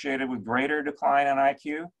associated with greater decline in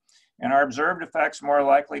IQ? And are observed effects more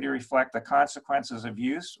likely to reflect the consequences of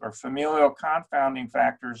use or familial confounding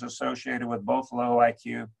factors associated with both low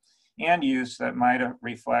IQ and use that might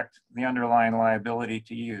reflect the underlying liability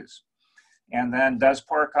to use? And then, does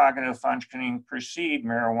poor cognitive functioning precede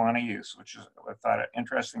marijuana use, which is, I thought, an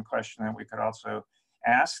interesting question that we could also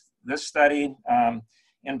ask. This study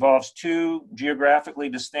involves two geographically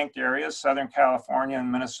distinct areas, Southern California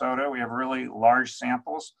and Minnesota. We have really large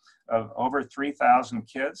samples of over 3,000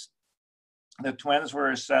 kids. The twins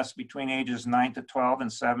were assessed between ages 9 to 12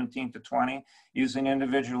 and 17 to 20 using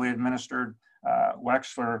individually administered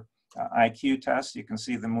Wechsler IQ tests. You can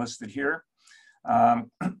see them listed here.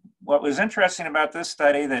 What was interesting about this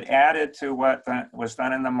study that added to what was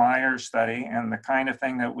done in the Myers study and the kind of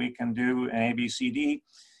thing that we can do in ABCD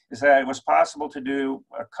is that it was possible to do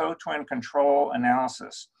a co-twin control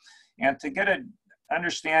analysis. And to get an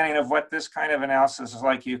understanding of what this kind of analysis is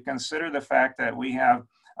like, you consider the fact that we have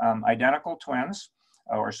identical twins,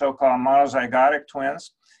 or so-called monozygotic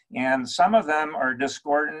twins, and some of them are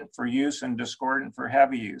discordant for use and discordant for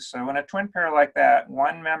heavy use. So in a twin pair like that,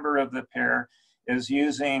 one member of the pair is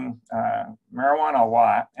using marijuana a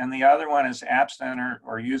lot, and the other one is abstinent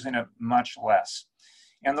or using it much less.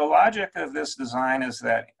 And the logic of this design is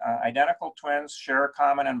that identical twins share a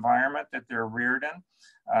common environment that they're reared in,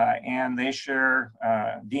 and they share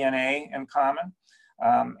DNA in common.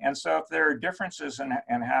 And so if there are differences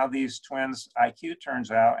in how these twins' IQ turns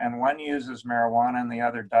out, and one uses marijuana and the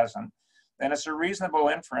other doesn't, then it's a reasonable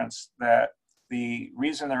inference that the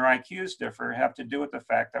reason their IQs differ have to do with the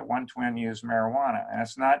fact that one twin used marijuana, and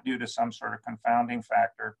it's not due to some sort of confounding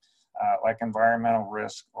factor like environmental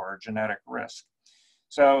risk or genetic risk.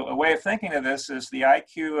 So a way of thinking of this is the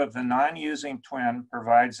IQ of the non-using twin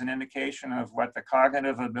provides an indication of what the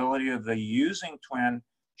cognitive ability of the using twin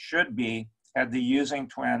should be had the using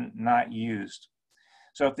twin not used.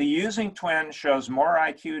 So if the using twin shows more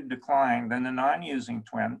IQ decline than the non-using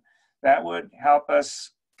twin, that would help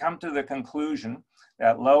us come to the conclusion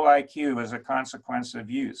that low IQ is a consequence of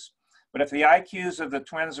use. But if the IQs of the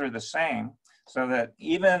twins are the same, so that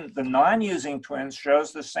even the non-using twins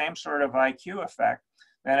shows the same sort of IQ effect,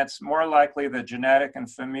 then it's more likely that genetic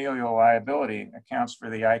and familial liability accounts for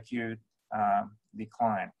the IQ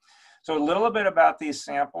decline. So a little bit about these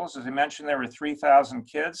samples. As I mentioned, there were 3,000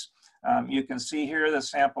 kids. You can see here the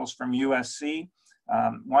samples from USC.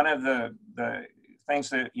 One of the things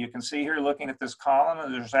that you can see here looking at this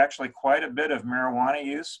column, there's actually quite a bit of marijuana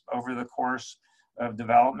use over the course of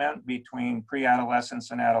development between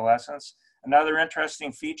pre-adolescence and adolescence. Another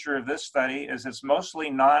interesting feature of this study is it's mostly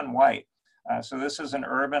non-white. So this is an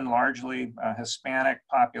urban, largely Hispanic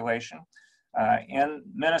population. In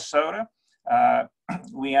Minnesota,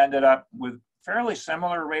 we ended up with fairly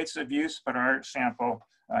similar rates of use, but our sample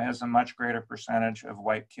has a much greater percentage of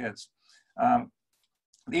white kids.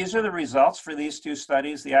 These are the results for these two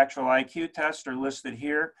studies. The actual IQ tests are listed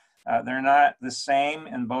here. They're not the same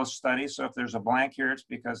in both studies. So if there's a blank here, it's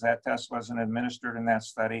because that test wasn't administered in that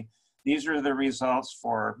study. These are the results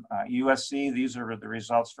for USC. These are the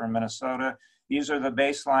results for Minnesota. These are the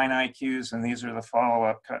baseline IQs, and these are the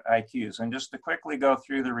follow-up IQs. And just to quickly go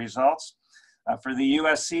through the results, for the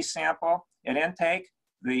USC sample, at intake,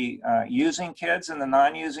 the using kids and the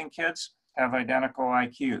non-using kids have identical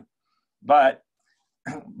IQ. But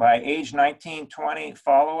by age 19, 20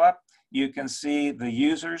 follow-up, you can see the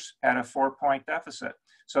users had a 4-point deficit.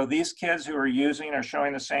 So these kids who are using are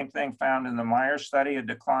showing the same thing found in the Myers study, a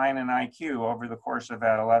decline in IQ over the course of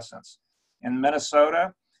adolescence. In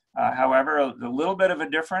Minnesota, however, a little bit of a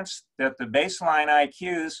difference that the baseline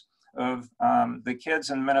IQs of the kids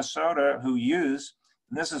in Minnesota who use,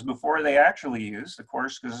 and this is before they actually use, of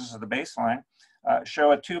course, because this is the baseline,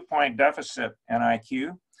 show a 2-point deficit in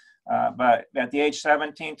IQ. But at the age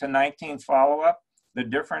 17 to 19 follow-up, the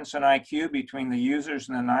difference in IQ between the users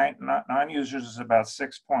and the non-users is about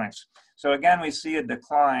 6 points. So again, we see a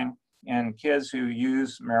decline in kids who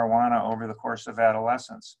use marijuana over the course of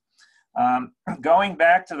adolescence. Going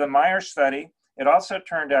back to the Myers study, it also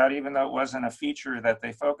turned out, even though it wasn't a feature that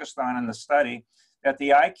they focused on in the study, that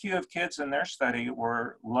the IQ of kids in their study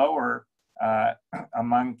were lower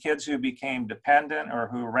among kids who became dependent or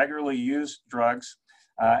who regularly used drugs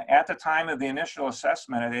at the time of the initial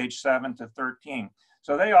assessment at age 7 to 13.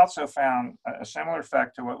 So they also found a similar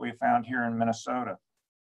effect to what we found here in Minnesota.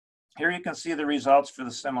 Here you can see the results for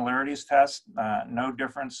the similarities test, no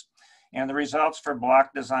difference. And the results for block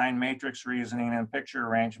design, matrix reasoning, and picture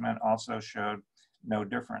arrangement also showed no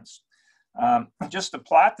difference. Just to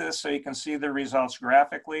plot this so you can see the results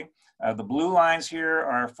graphically, the blue lines here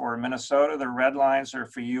are for Minnesota, the red lines are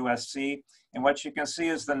for USC, and what you can see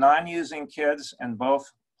is the non-using kids in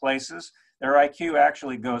both places, their IQ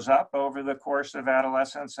actually goes up over the course of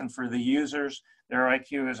adolescence, and for the users, their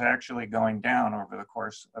IQ is actually going down over the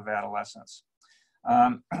course of adolescence.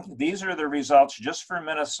 These are the results just for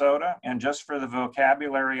Minnesota and just for the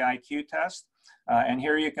vocabulary IQ test. And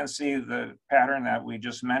here you can see the pattern that we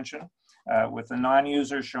just mentioned, with the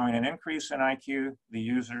non-users showing an increase in IQ, the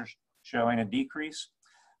users showing a decrease.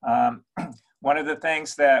 One of the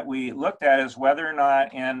things that we looked at is whether or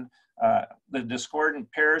not in the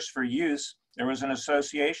discordant pairs for use, there was an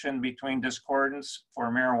association between discordance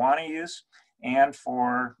for marijuana use and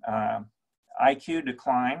for IQ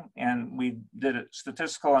decline. And we did a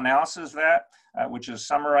statistical analysis of that, which is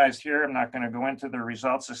summarized here. I'm not going to go into the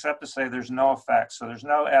results except to say there's no effect. So there's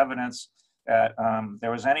no evidence that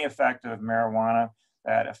there was any effect of marijuana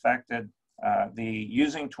that affected the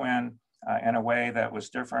using twin in a way that was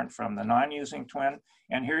different from the non-using twin.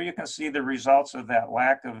 And here you can see the results of that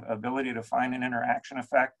lack of ability to find an interaction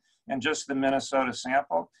effect in just the Minnesota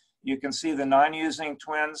sample. You can see the non-using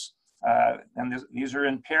twins, and these are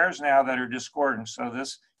in pairs now that are discordant. So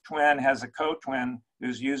this twin has a co-twin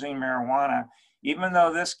who's using marijuana. Even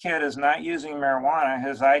though this kid is not using marijuana,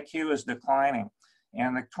 his IQ is declining.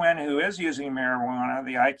 And the twin who is using marijuana,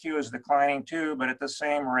 the IQ is declining too, but at the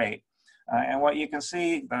same rate. And what you can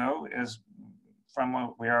see, though, is from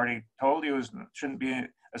what we already told you, shouldn't be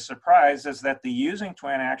a surprise, is that the using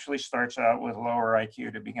twin actually starts out with lower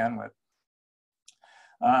IQ to begin with.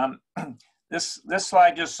 This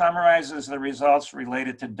slide just summarizes the results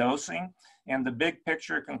related to dosing. And the big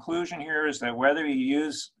picture conclusion here is that whether you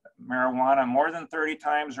use marijuana more than 30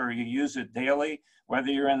 times or you use it daily, whether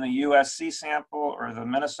you're in the USC sample or the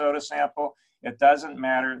Minnesota sample, it doesn't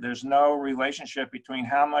matter. There's no relationship between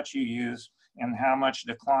how much you use and how much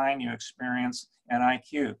decline you experience in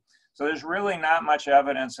IQ. So there's really not much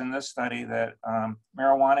evidence in this study that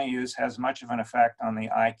marijuana use has much of an effect on the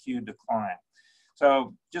IQ decline.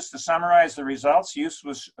 So just to summarize the results, use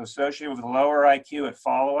was associated with lower IQ at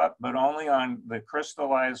follow-up, but only on the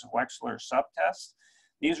crystallized Wechsler subtest.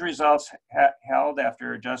 These results held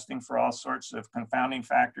after adjusting for all sorts of confounding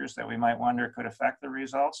factors that we might wonder could affect the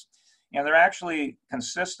results. And they're actually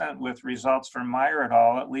consistent with results from Meyer et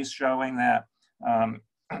al., at least showing that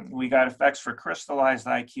we got effects for crystallized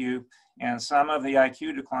IQ, and some of the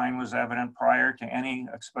IQ decline was evident prior to any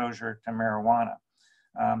exposure to marijuana.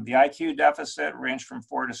 The IQ deficit ranged from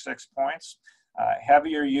 4 to 6 points.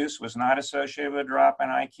 Heavier use was not associated with a drop in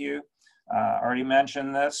IQ. Already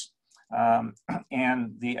mentioned this.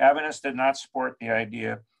 And the evidence did not support the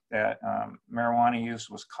idea that marijuana use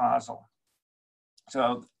was causal.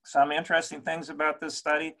 So some interesting things about this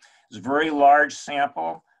study is a very large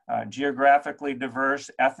sample, geographically diverse,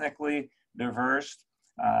 ethnically diverse,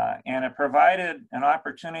 and it provided an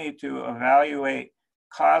opportunity to evaluate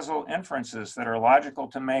causal inferences that are logical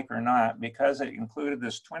to make or not, because it included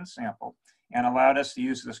this twin sample and allowed us to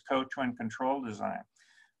use this co-twin control design.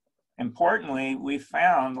 importantly, we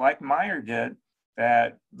found, like Meyer did,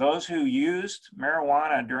 that those who used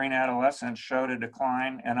marijuana during adolescence showed a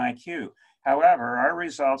decline in IQ. However, our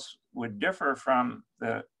results would differ from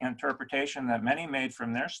the interpretation that many made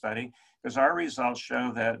from their study, because our results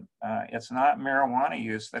show that it's not marijuana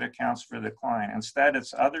use that accounts for the decline. Instead,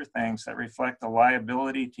 it's other things that reflect the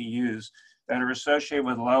liability to use that are associated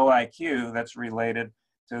with low IQ that's related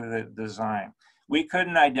to the design. We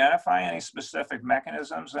couldn't identify any specific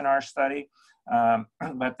mechanisms in our study,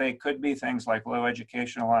 but they could be things like low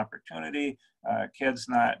educational opportunity, kids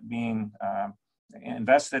not being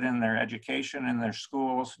invested in their education in their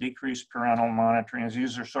schools, decreased parental monitoring.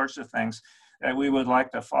 These are sorts of things that we would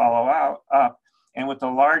like to follow up. And with the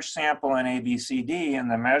large sample in ABCD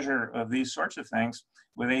and the measure of these sorts of things,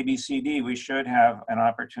 with ABCD, we should have an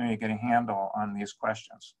opportunity to get a handle on these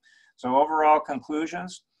questions. So overall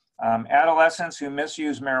conclusions, adolescents who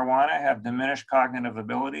misuse marijuana have diminished cognitive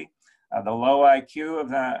ability. The low IQ of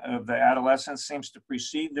the adolescents seems to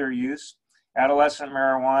precede their use. Adolescent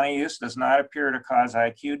marijuana use does not appear to cause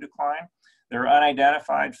IQ decline. There are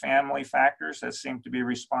unidentified family factors that seem to be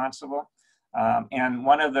responsible. And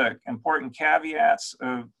one of the important caveats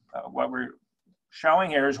of what we're showing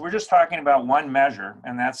here is we're just talking about one measure,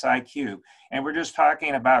 and that's IQ. And we're just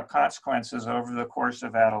talking about consequences over the course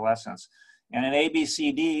of adolescence. And in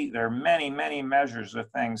ABCD, there are many, many measures of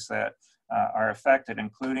things that are affected,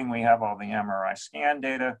 including we have all the MRI scan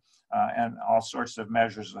data and all sorts of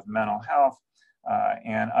measures of mental health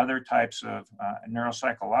and other types of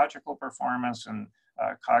neuropsychological performance and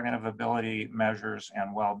cognitive ability measures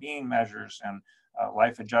and well-being measures and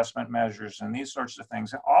life adjustment measures and these sorts of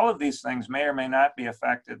things. All of these things may or may not be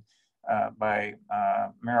affected by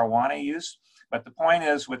marijuana use. But the point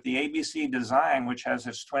is, with the ABC design, which has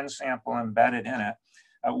its twin sample embedded in it,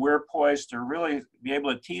 we're poised to really be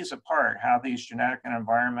able to tease apart how these genetic and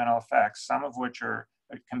environmental effects, some of which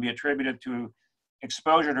can be attributed to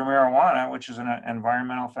exposure to marijuana, which is an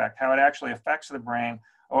environmental effect, how it actually affects the brain,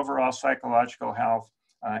 overall psychological health,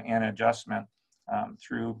 and adjustment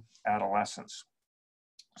through adolescence.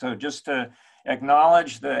 So just to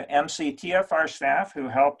acknowledge the MCTFR staff who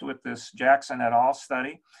helped with this Jackson et al.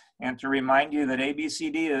 Study, and to remind you that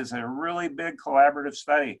ABCD is a really big collaborative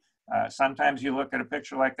study. Sometimes you look at a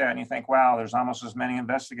picture like that and you think, wow, there's almost as many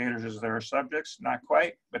investigators as there are subjects. Not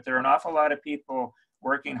quite, but there are an awful lot of people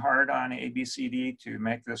working hard on ABCD to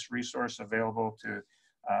make this resource available to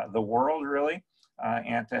the world, really,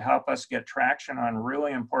 and to help us get traction on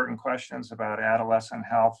really important questions about adolescent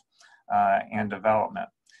health and development.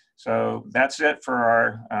 So that's it for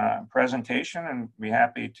our presentation, and be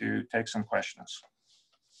happy to take some questions.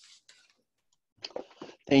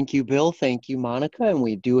 Thank you, Bill. Thank you, Monica. And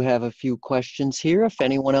we do have a few questions here. If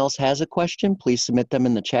anyone else has a question, please submit them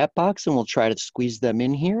in the chat box and we'll try to squeeze them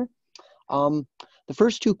in here. The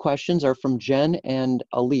first two questions are from Jen and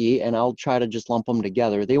Ali, and I'll try to just lump them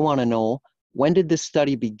together. They want to know, when did this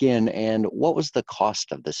study begin and what was the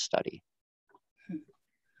cost of this study?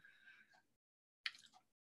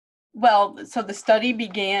 Well, so the study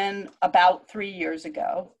began about 3 years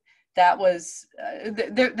ago. That was,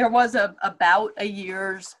 there was about a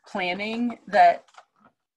year's planning that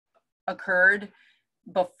occurred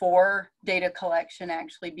before data collection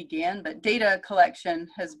actually began, but data collection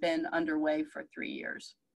has been underway for 3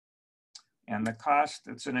 years. And the cost,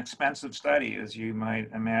 it's an expensive study, as you might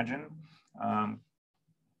imagine.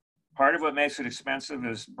 Part of what makes it expensive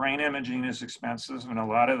is brain imaging is expensive, and a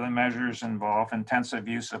lot of the measures involve intensive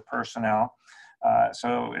use of personnel.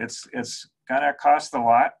 So it's gonna cost a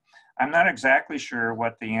lot. I'm not exactly sure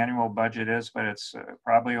what the annual budget is, but it's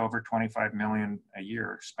probably over 25 million a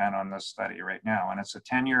year spent on this study right now. And it's a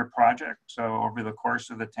 10-year project. So over the course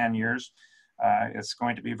of the 10 years, it's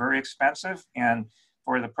going to be very expensive. And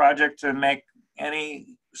for the project to make any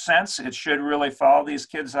sense, it should really follow these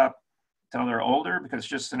kids up till they're older, because it's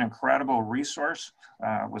just an incredible resource.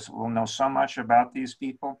 We'll know so much about these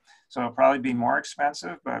people. So it'll probably be more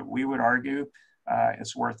expensive, but we would argue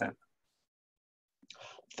it's worth it.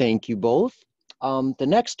 Thank you both. The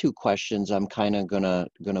next two questions I'm kind of gonna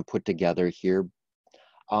put together here.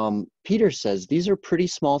 Peter says, these are pretty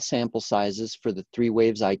small sample sizes for the 3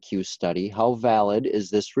 Waves IQ study. How valid is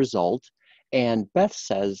this result? And Beth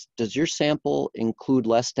says, does your sample include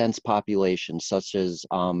less dense populations, such as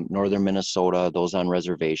northern Minnesota, those on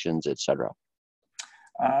reservations, etc.?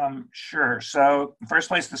 Sure. So in first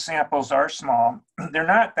place, the samples are small. They're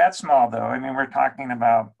not that small, though. I mean, we're talking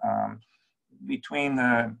about between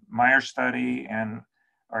the Meyer study and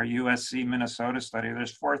our USC Minnesota study,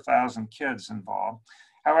 there's 4,000 kids involved.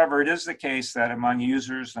 However, it is the case that among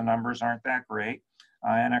users, the numbers aren't that great.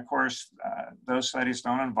 And of course, those studies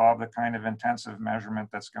don't involve the kind of intensive measurement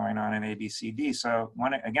that's going on in ABCD. So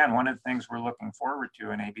one of the things we're looking forward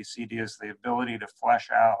to in ABCD is the ability to flesh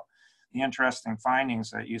out the interesting findings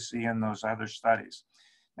that you see in those other studies.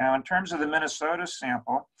 Now, in terms of the Minnesota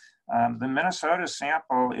sample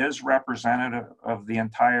is representative of the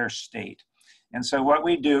entire state. And so what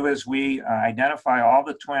we do is we identify all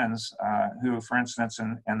the twins who, for instance,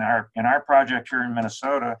 in our project here in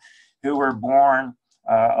Minnesota, who were born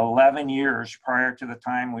 11 years prior to the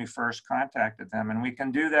time we first contacted them. And we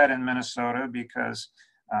can do that in Minnesota because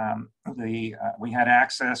we had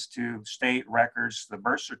access to state records, the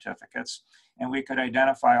birth certificates, and we could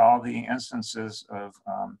identify all the instances of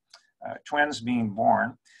twins being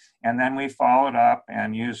born. And then we followed up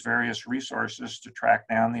and used various resources to track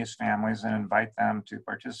down these families and invite them to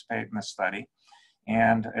participate in the study.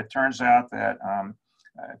 And it turns out that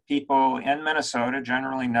people in Minnesota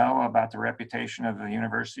generally know about the reputation of the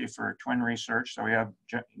university for twin research. So we have,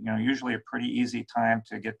 usually a pretty easy time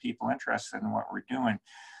to get people interested in what we're doing.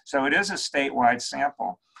 So it is a statewide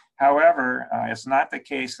sample. However, it's not the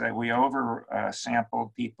case that we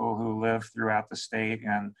sampled people who live throughout the state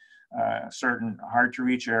and certain hard to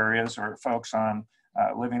reach areas or folks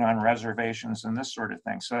living on reservations and this sort of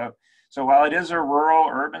thing. So while it is a rural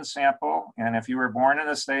urban sample, and if you were born in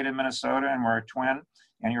the state of Minnesota and were a twin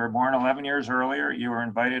and you were born 11 years earlier, you were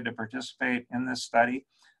invited to participate in this study.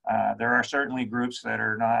 There are certainly groups that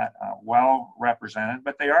are not well represented,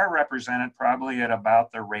 but they are represented probably at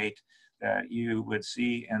about the rate that you would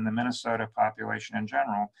see in the Minnesota population in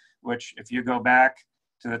general, which if you go back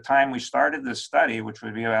to the time we started this study, which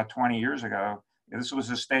would be about 20 years ago, this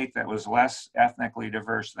was a state that was less ethnically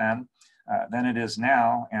diverse then than it is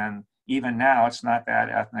now. And even now, it's not that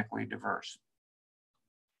ethnically diverse.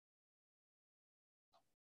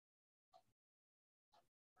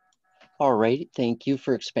 All right, thank you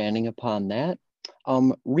for expanding upon that.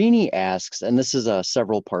 Rini asks, and this is a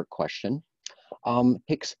several-part question,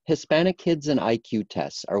 Hispanic kids and IQ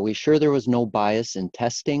tests, are we sure there was no bias in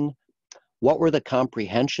testing? What were the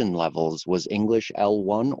comprehension levels? Was English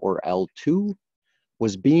L1 or L2?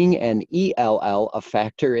 Was being an ELL a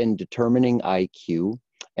factor in determining IQ?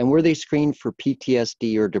 And were they screened for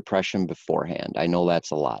PTSD or depression beforehand? I know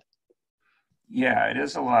that's a lot. Yeah, it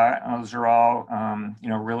is a lot. Those are all,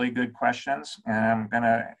 really good questions. And I'm going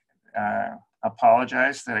to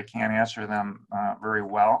apologize that I can't answer them very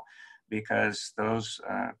well because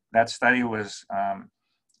that study was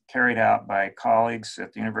carried out by colleagues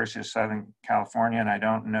at the University of Southern California, and I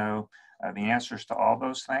don't know the answers to all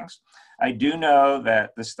those things. I do know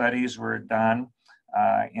that the studies were done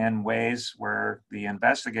in ways where the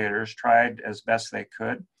investigators tried as best they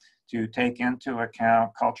could to take into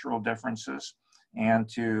account cultural differences and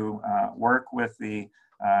to work with the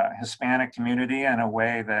Hispanic community in a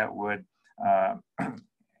way that would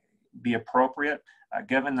be appropriate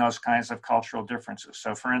given those kinds of cultural differences.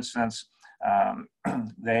 So for instance,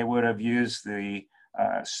 they would have used the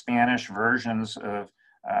Spanish versions of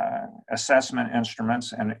assessment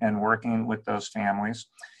instruments and working with those families.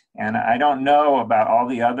 And I don't know about all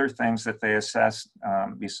the other things that they assessed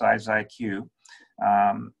besides IQ.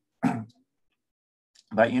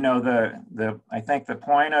 But I think the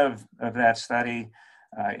point of that study,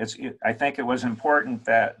 I think it was important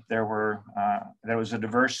that there was a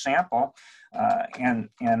diverse sample, and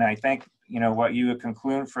I think what you would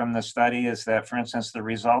conclude from the study is that, for instance, the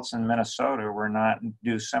results in Minnesota were not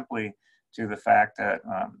due simply to the fact that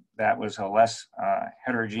that was a less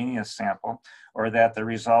heterogeneous sample, or that the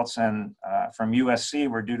results from USC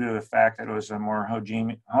were due to the fact that it was a more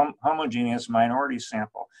homogeneous minority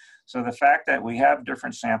sample. So the fact that we have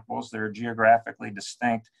different samples that are geographically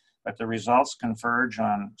distinct, but the results converge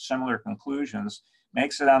on similar conclusions,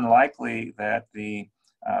 makes it unlikely that the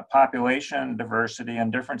population diversity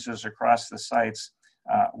and differences across the sites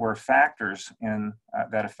were factors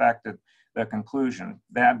that affected the conclusion.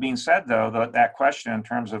 That being said, though, that question in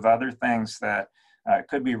terms of other things that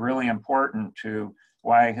could be really important to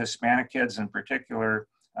why Hispanic kids in particular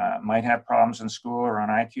might have problems in school or on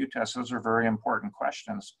IQ tests, those are very important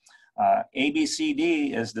questions.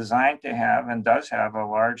 ABCD is designed to have and does have a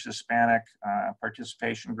large Hispanic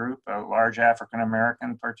participation group, a large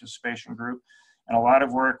African-American participation group, and a lot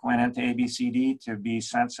of work went into ABCD to be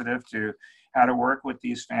sensitive to how to work with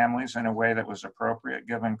these families in a way that was appropriate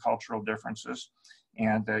given cultural differences.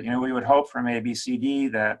 And we would hope from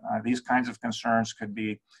ABCD that these kinds of concerns could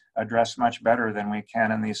be addressed much better than we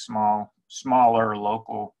can in these smaller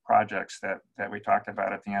local projects that we talked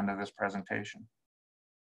about at the end of this presentation.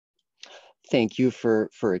 Thank you for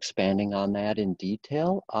expanding on that in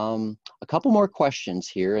detail. A couple more questions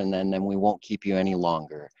here, and then we won't keep you any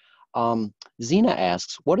longer. Zena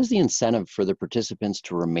asks, what is the incentive for the participants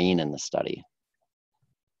to remain in the study?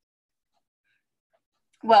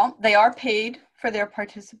 Well, they are paid for their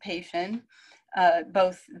participation.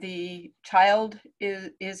 Both the child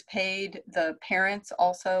is paid, the parents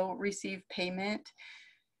also receive payment.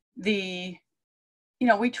 We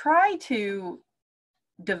try to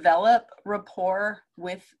develop rapport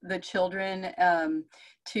with the children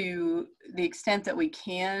to the extent that we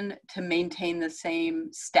can, to maintain the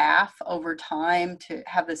same staff over time, to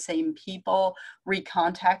have the same people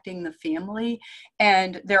recontacting the family.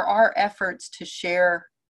 And there are efforts to share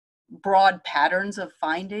broad patterns of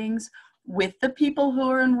findings with the people who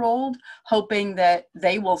are enrolled, hoping that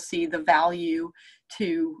they will see the value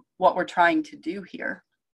to what we're trying to do here.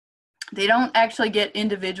 They don't actually get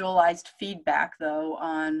individualized feedback, though,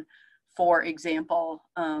 on, for example,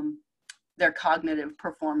 their cognitive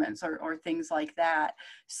performance or things like that.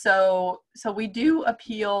 So we do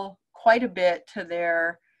appeal quite a bit to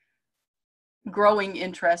their growing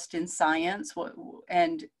interest in science,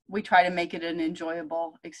 and we try to make it an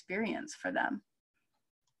enjoyable experience for them.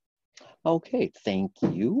 Okay, thank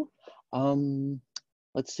you.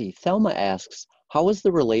 Let's see, Thelma asks, how is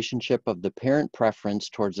the relationship of the parent preference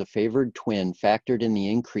towards a favored twin factored in the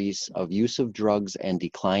increase of use of drugs and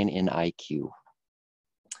decline in IQ?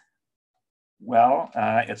 Well,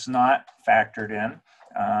 it's not factored in,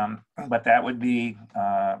 but that would be,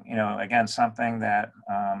 again, something that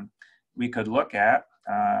we could look at.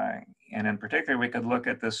 And in particular, we could look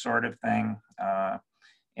at this sort of thing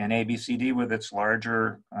in ABCD with its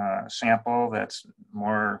larger sample that's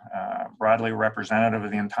more broadly representative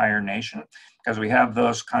of the entire nation, because we have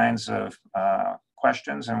those kinds of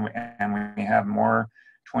questions, and we have more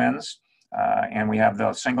twins, and we have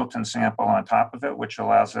the singleton sample on top of it, which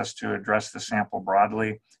allows us to address the sample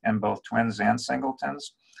broadly in both twins and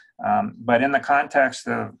singletons. But in the context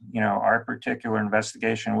of our particular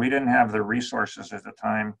investigation, we didn't have the resources at the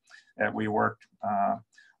time that we worked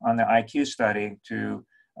on the IQ study to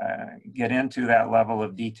get into that level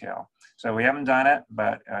of detail. So we haven't done it,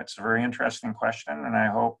 but it's a very interesting question, and I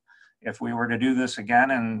hope if we were to do this again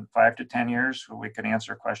in 5 to 10 years, we could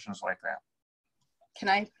answer questions like that. Can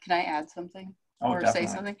I add something? Oh, or definitely.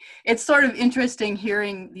 Say something? It's sort of interesting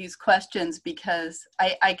hearing these questions, because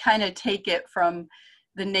I kind of take it from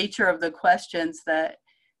the nature of the questions that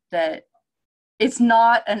it's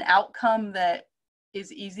not an outcome that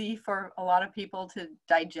is easy for a lot of people to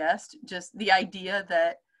digest. Just the idea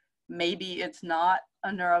that maybe it's not a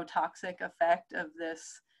neurotoxic effect of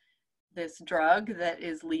this drug that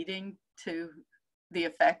is leading to the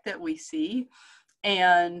effect that we see.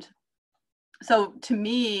 And so to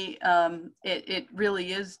me, it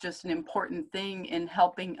really is just an important thing in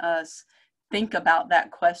helping us think about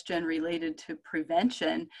that question related to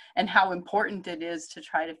prevention and how important it is to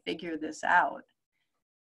try to figure this out.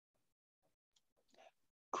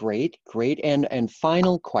 Great. And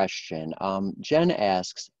final question. Jen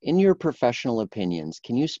asks, in your professional opinions,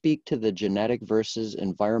 can you speak to the genetic versus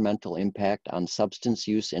environmental impact on substance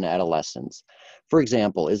use in adolescence? For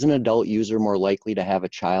example, is an adult user more likely to have a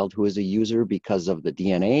child who is a user because of the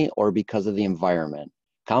DNA or because of the environment?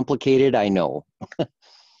 Complicated, I know.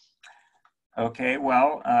 Okay,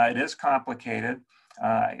 well, it is complicated.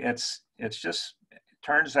 It's just, it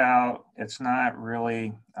turns out it's not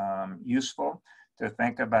really useful to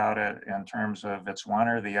think about it in terms of it's one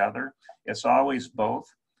or the other. It's always both.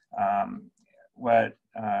 What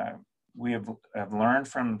we have learned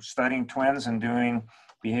from studying twins and doing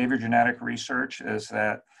behavior genetic research is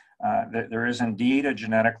that there is indeed a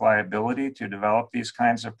genetic liability to develop these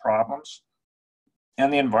kinds of problems,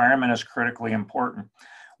 and the environment is critically important.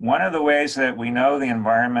 One of the ways that we know the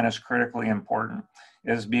environment is critically important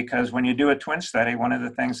is because when you do a twin study, one of the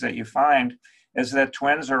things that you find is that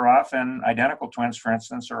twins are often, identical twins, for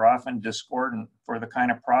instance, are often discordant for the kind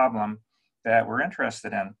of problem that we're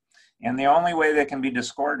interested in. And the only way they can be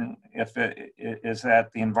discordant is that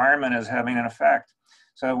the environment is having an effect.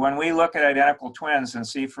 So when we look at identical twins and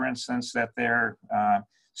see, for instance, that they're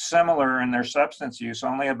similar in their substance use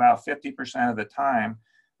only about 50% of the time,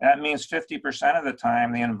 that means 50% of the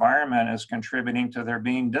time the environment is contributing to their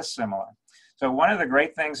being dissimilar. So one of the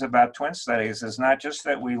great things about twin studies is not just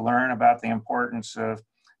that we learn about the importance of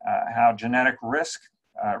how genetic risk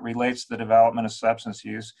relates to the development of substance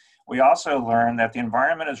use, we also learn that the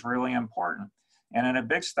environment is really important. And in a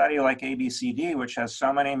big study like ABCD, which has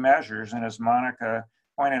so many measures, and as Monica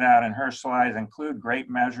pointed out in her slides, include great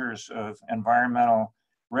measures of environmental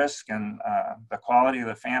risk and the quality of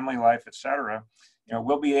the family life, et cetera,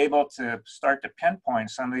 we'll be able to start to pinpoint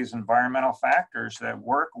some of these environmental factors that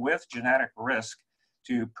work with genetic risk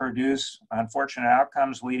to produce unfortunate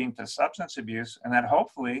outcomes leading to substance abuse, and then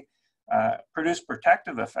hopefully produce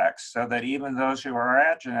protective effects so that even those who are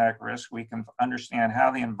at genetic risk, we can understand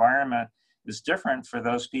how the environment is different for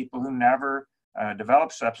those people who never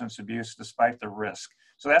develop substance abuse despite the risk.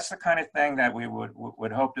 So that's the kind of thing that we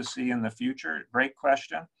would hope to see in the future. Great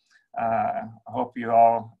question. I hope you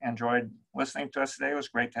all enjoyed listening to us today. It was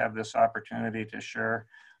great to have this opportunity to share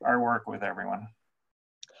our work with everyone.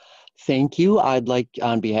 Thank you. I'd like,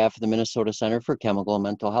 on behalf of the Minnesota Center for Chemical and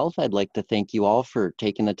Mental Health, I'd like to thank you all for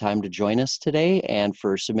taking the time to join us today and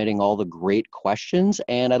for submitting all the great questions.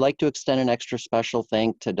 And I'd like to extend an extra special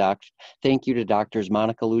thank you to Doctors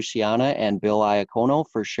Monica Luciana and Bill Iacono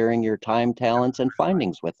for sharing your time, talents, and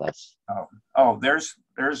findings with us.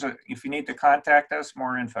 There's if you need to contact us,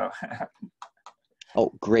 more info.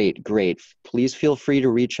 Oh, great. Please feel free to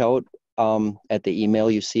reach out at the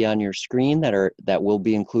email you see on your screen that will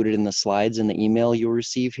be included in the slides in the email you'll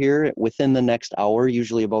receive here within the next hour,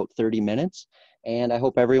 usually about 30 minutes. And I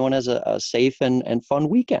hope everyone has a safe and fun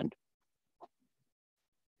weekend.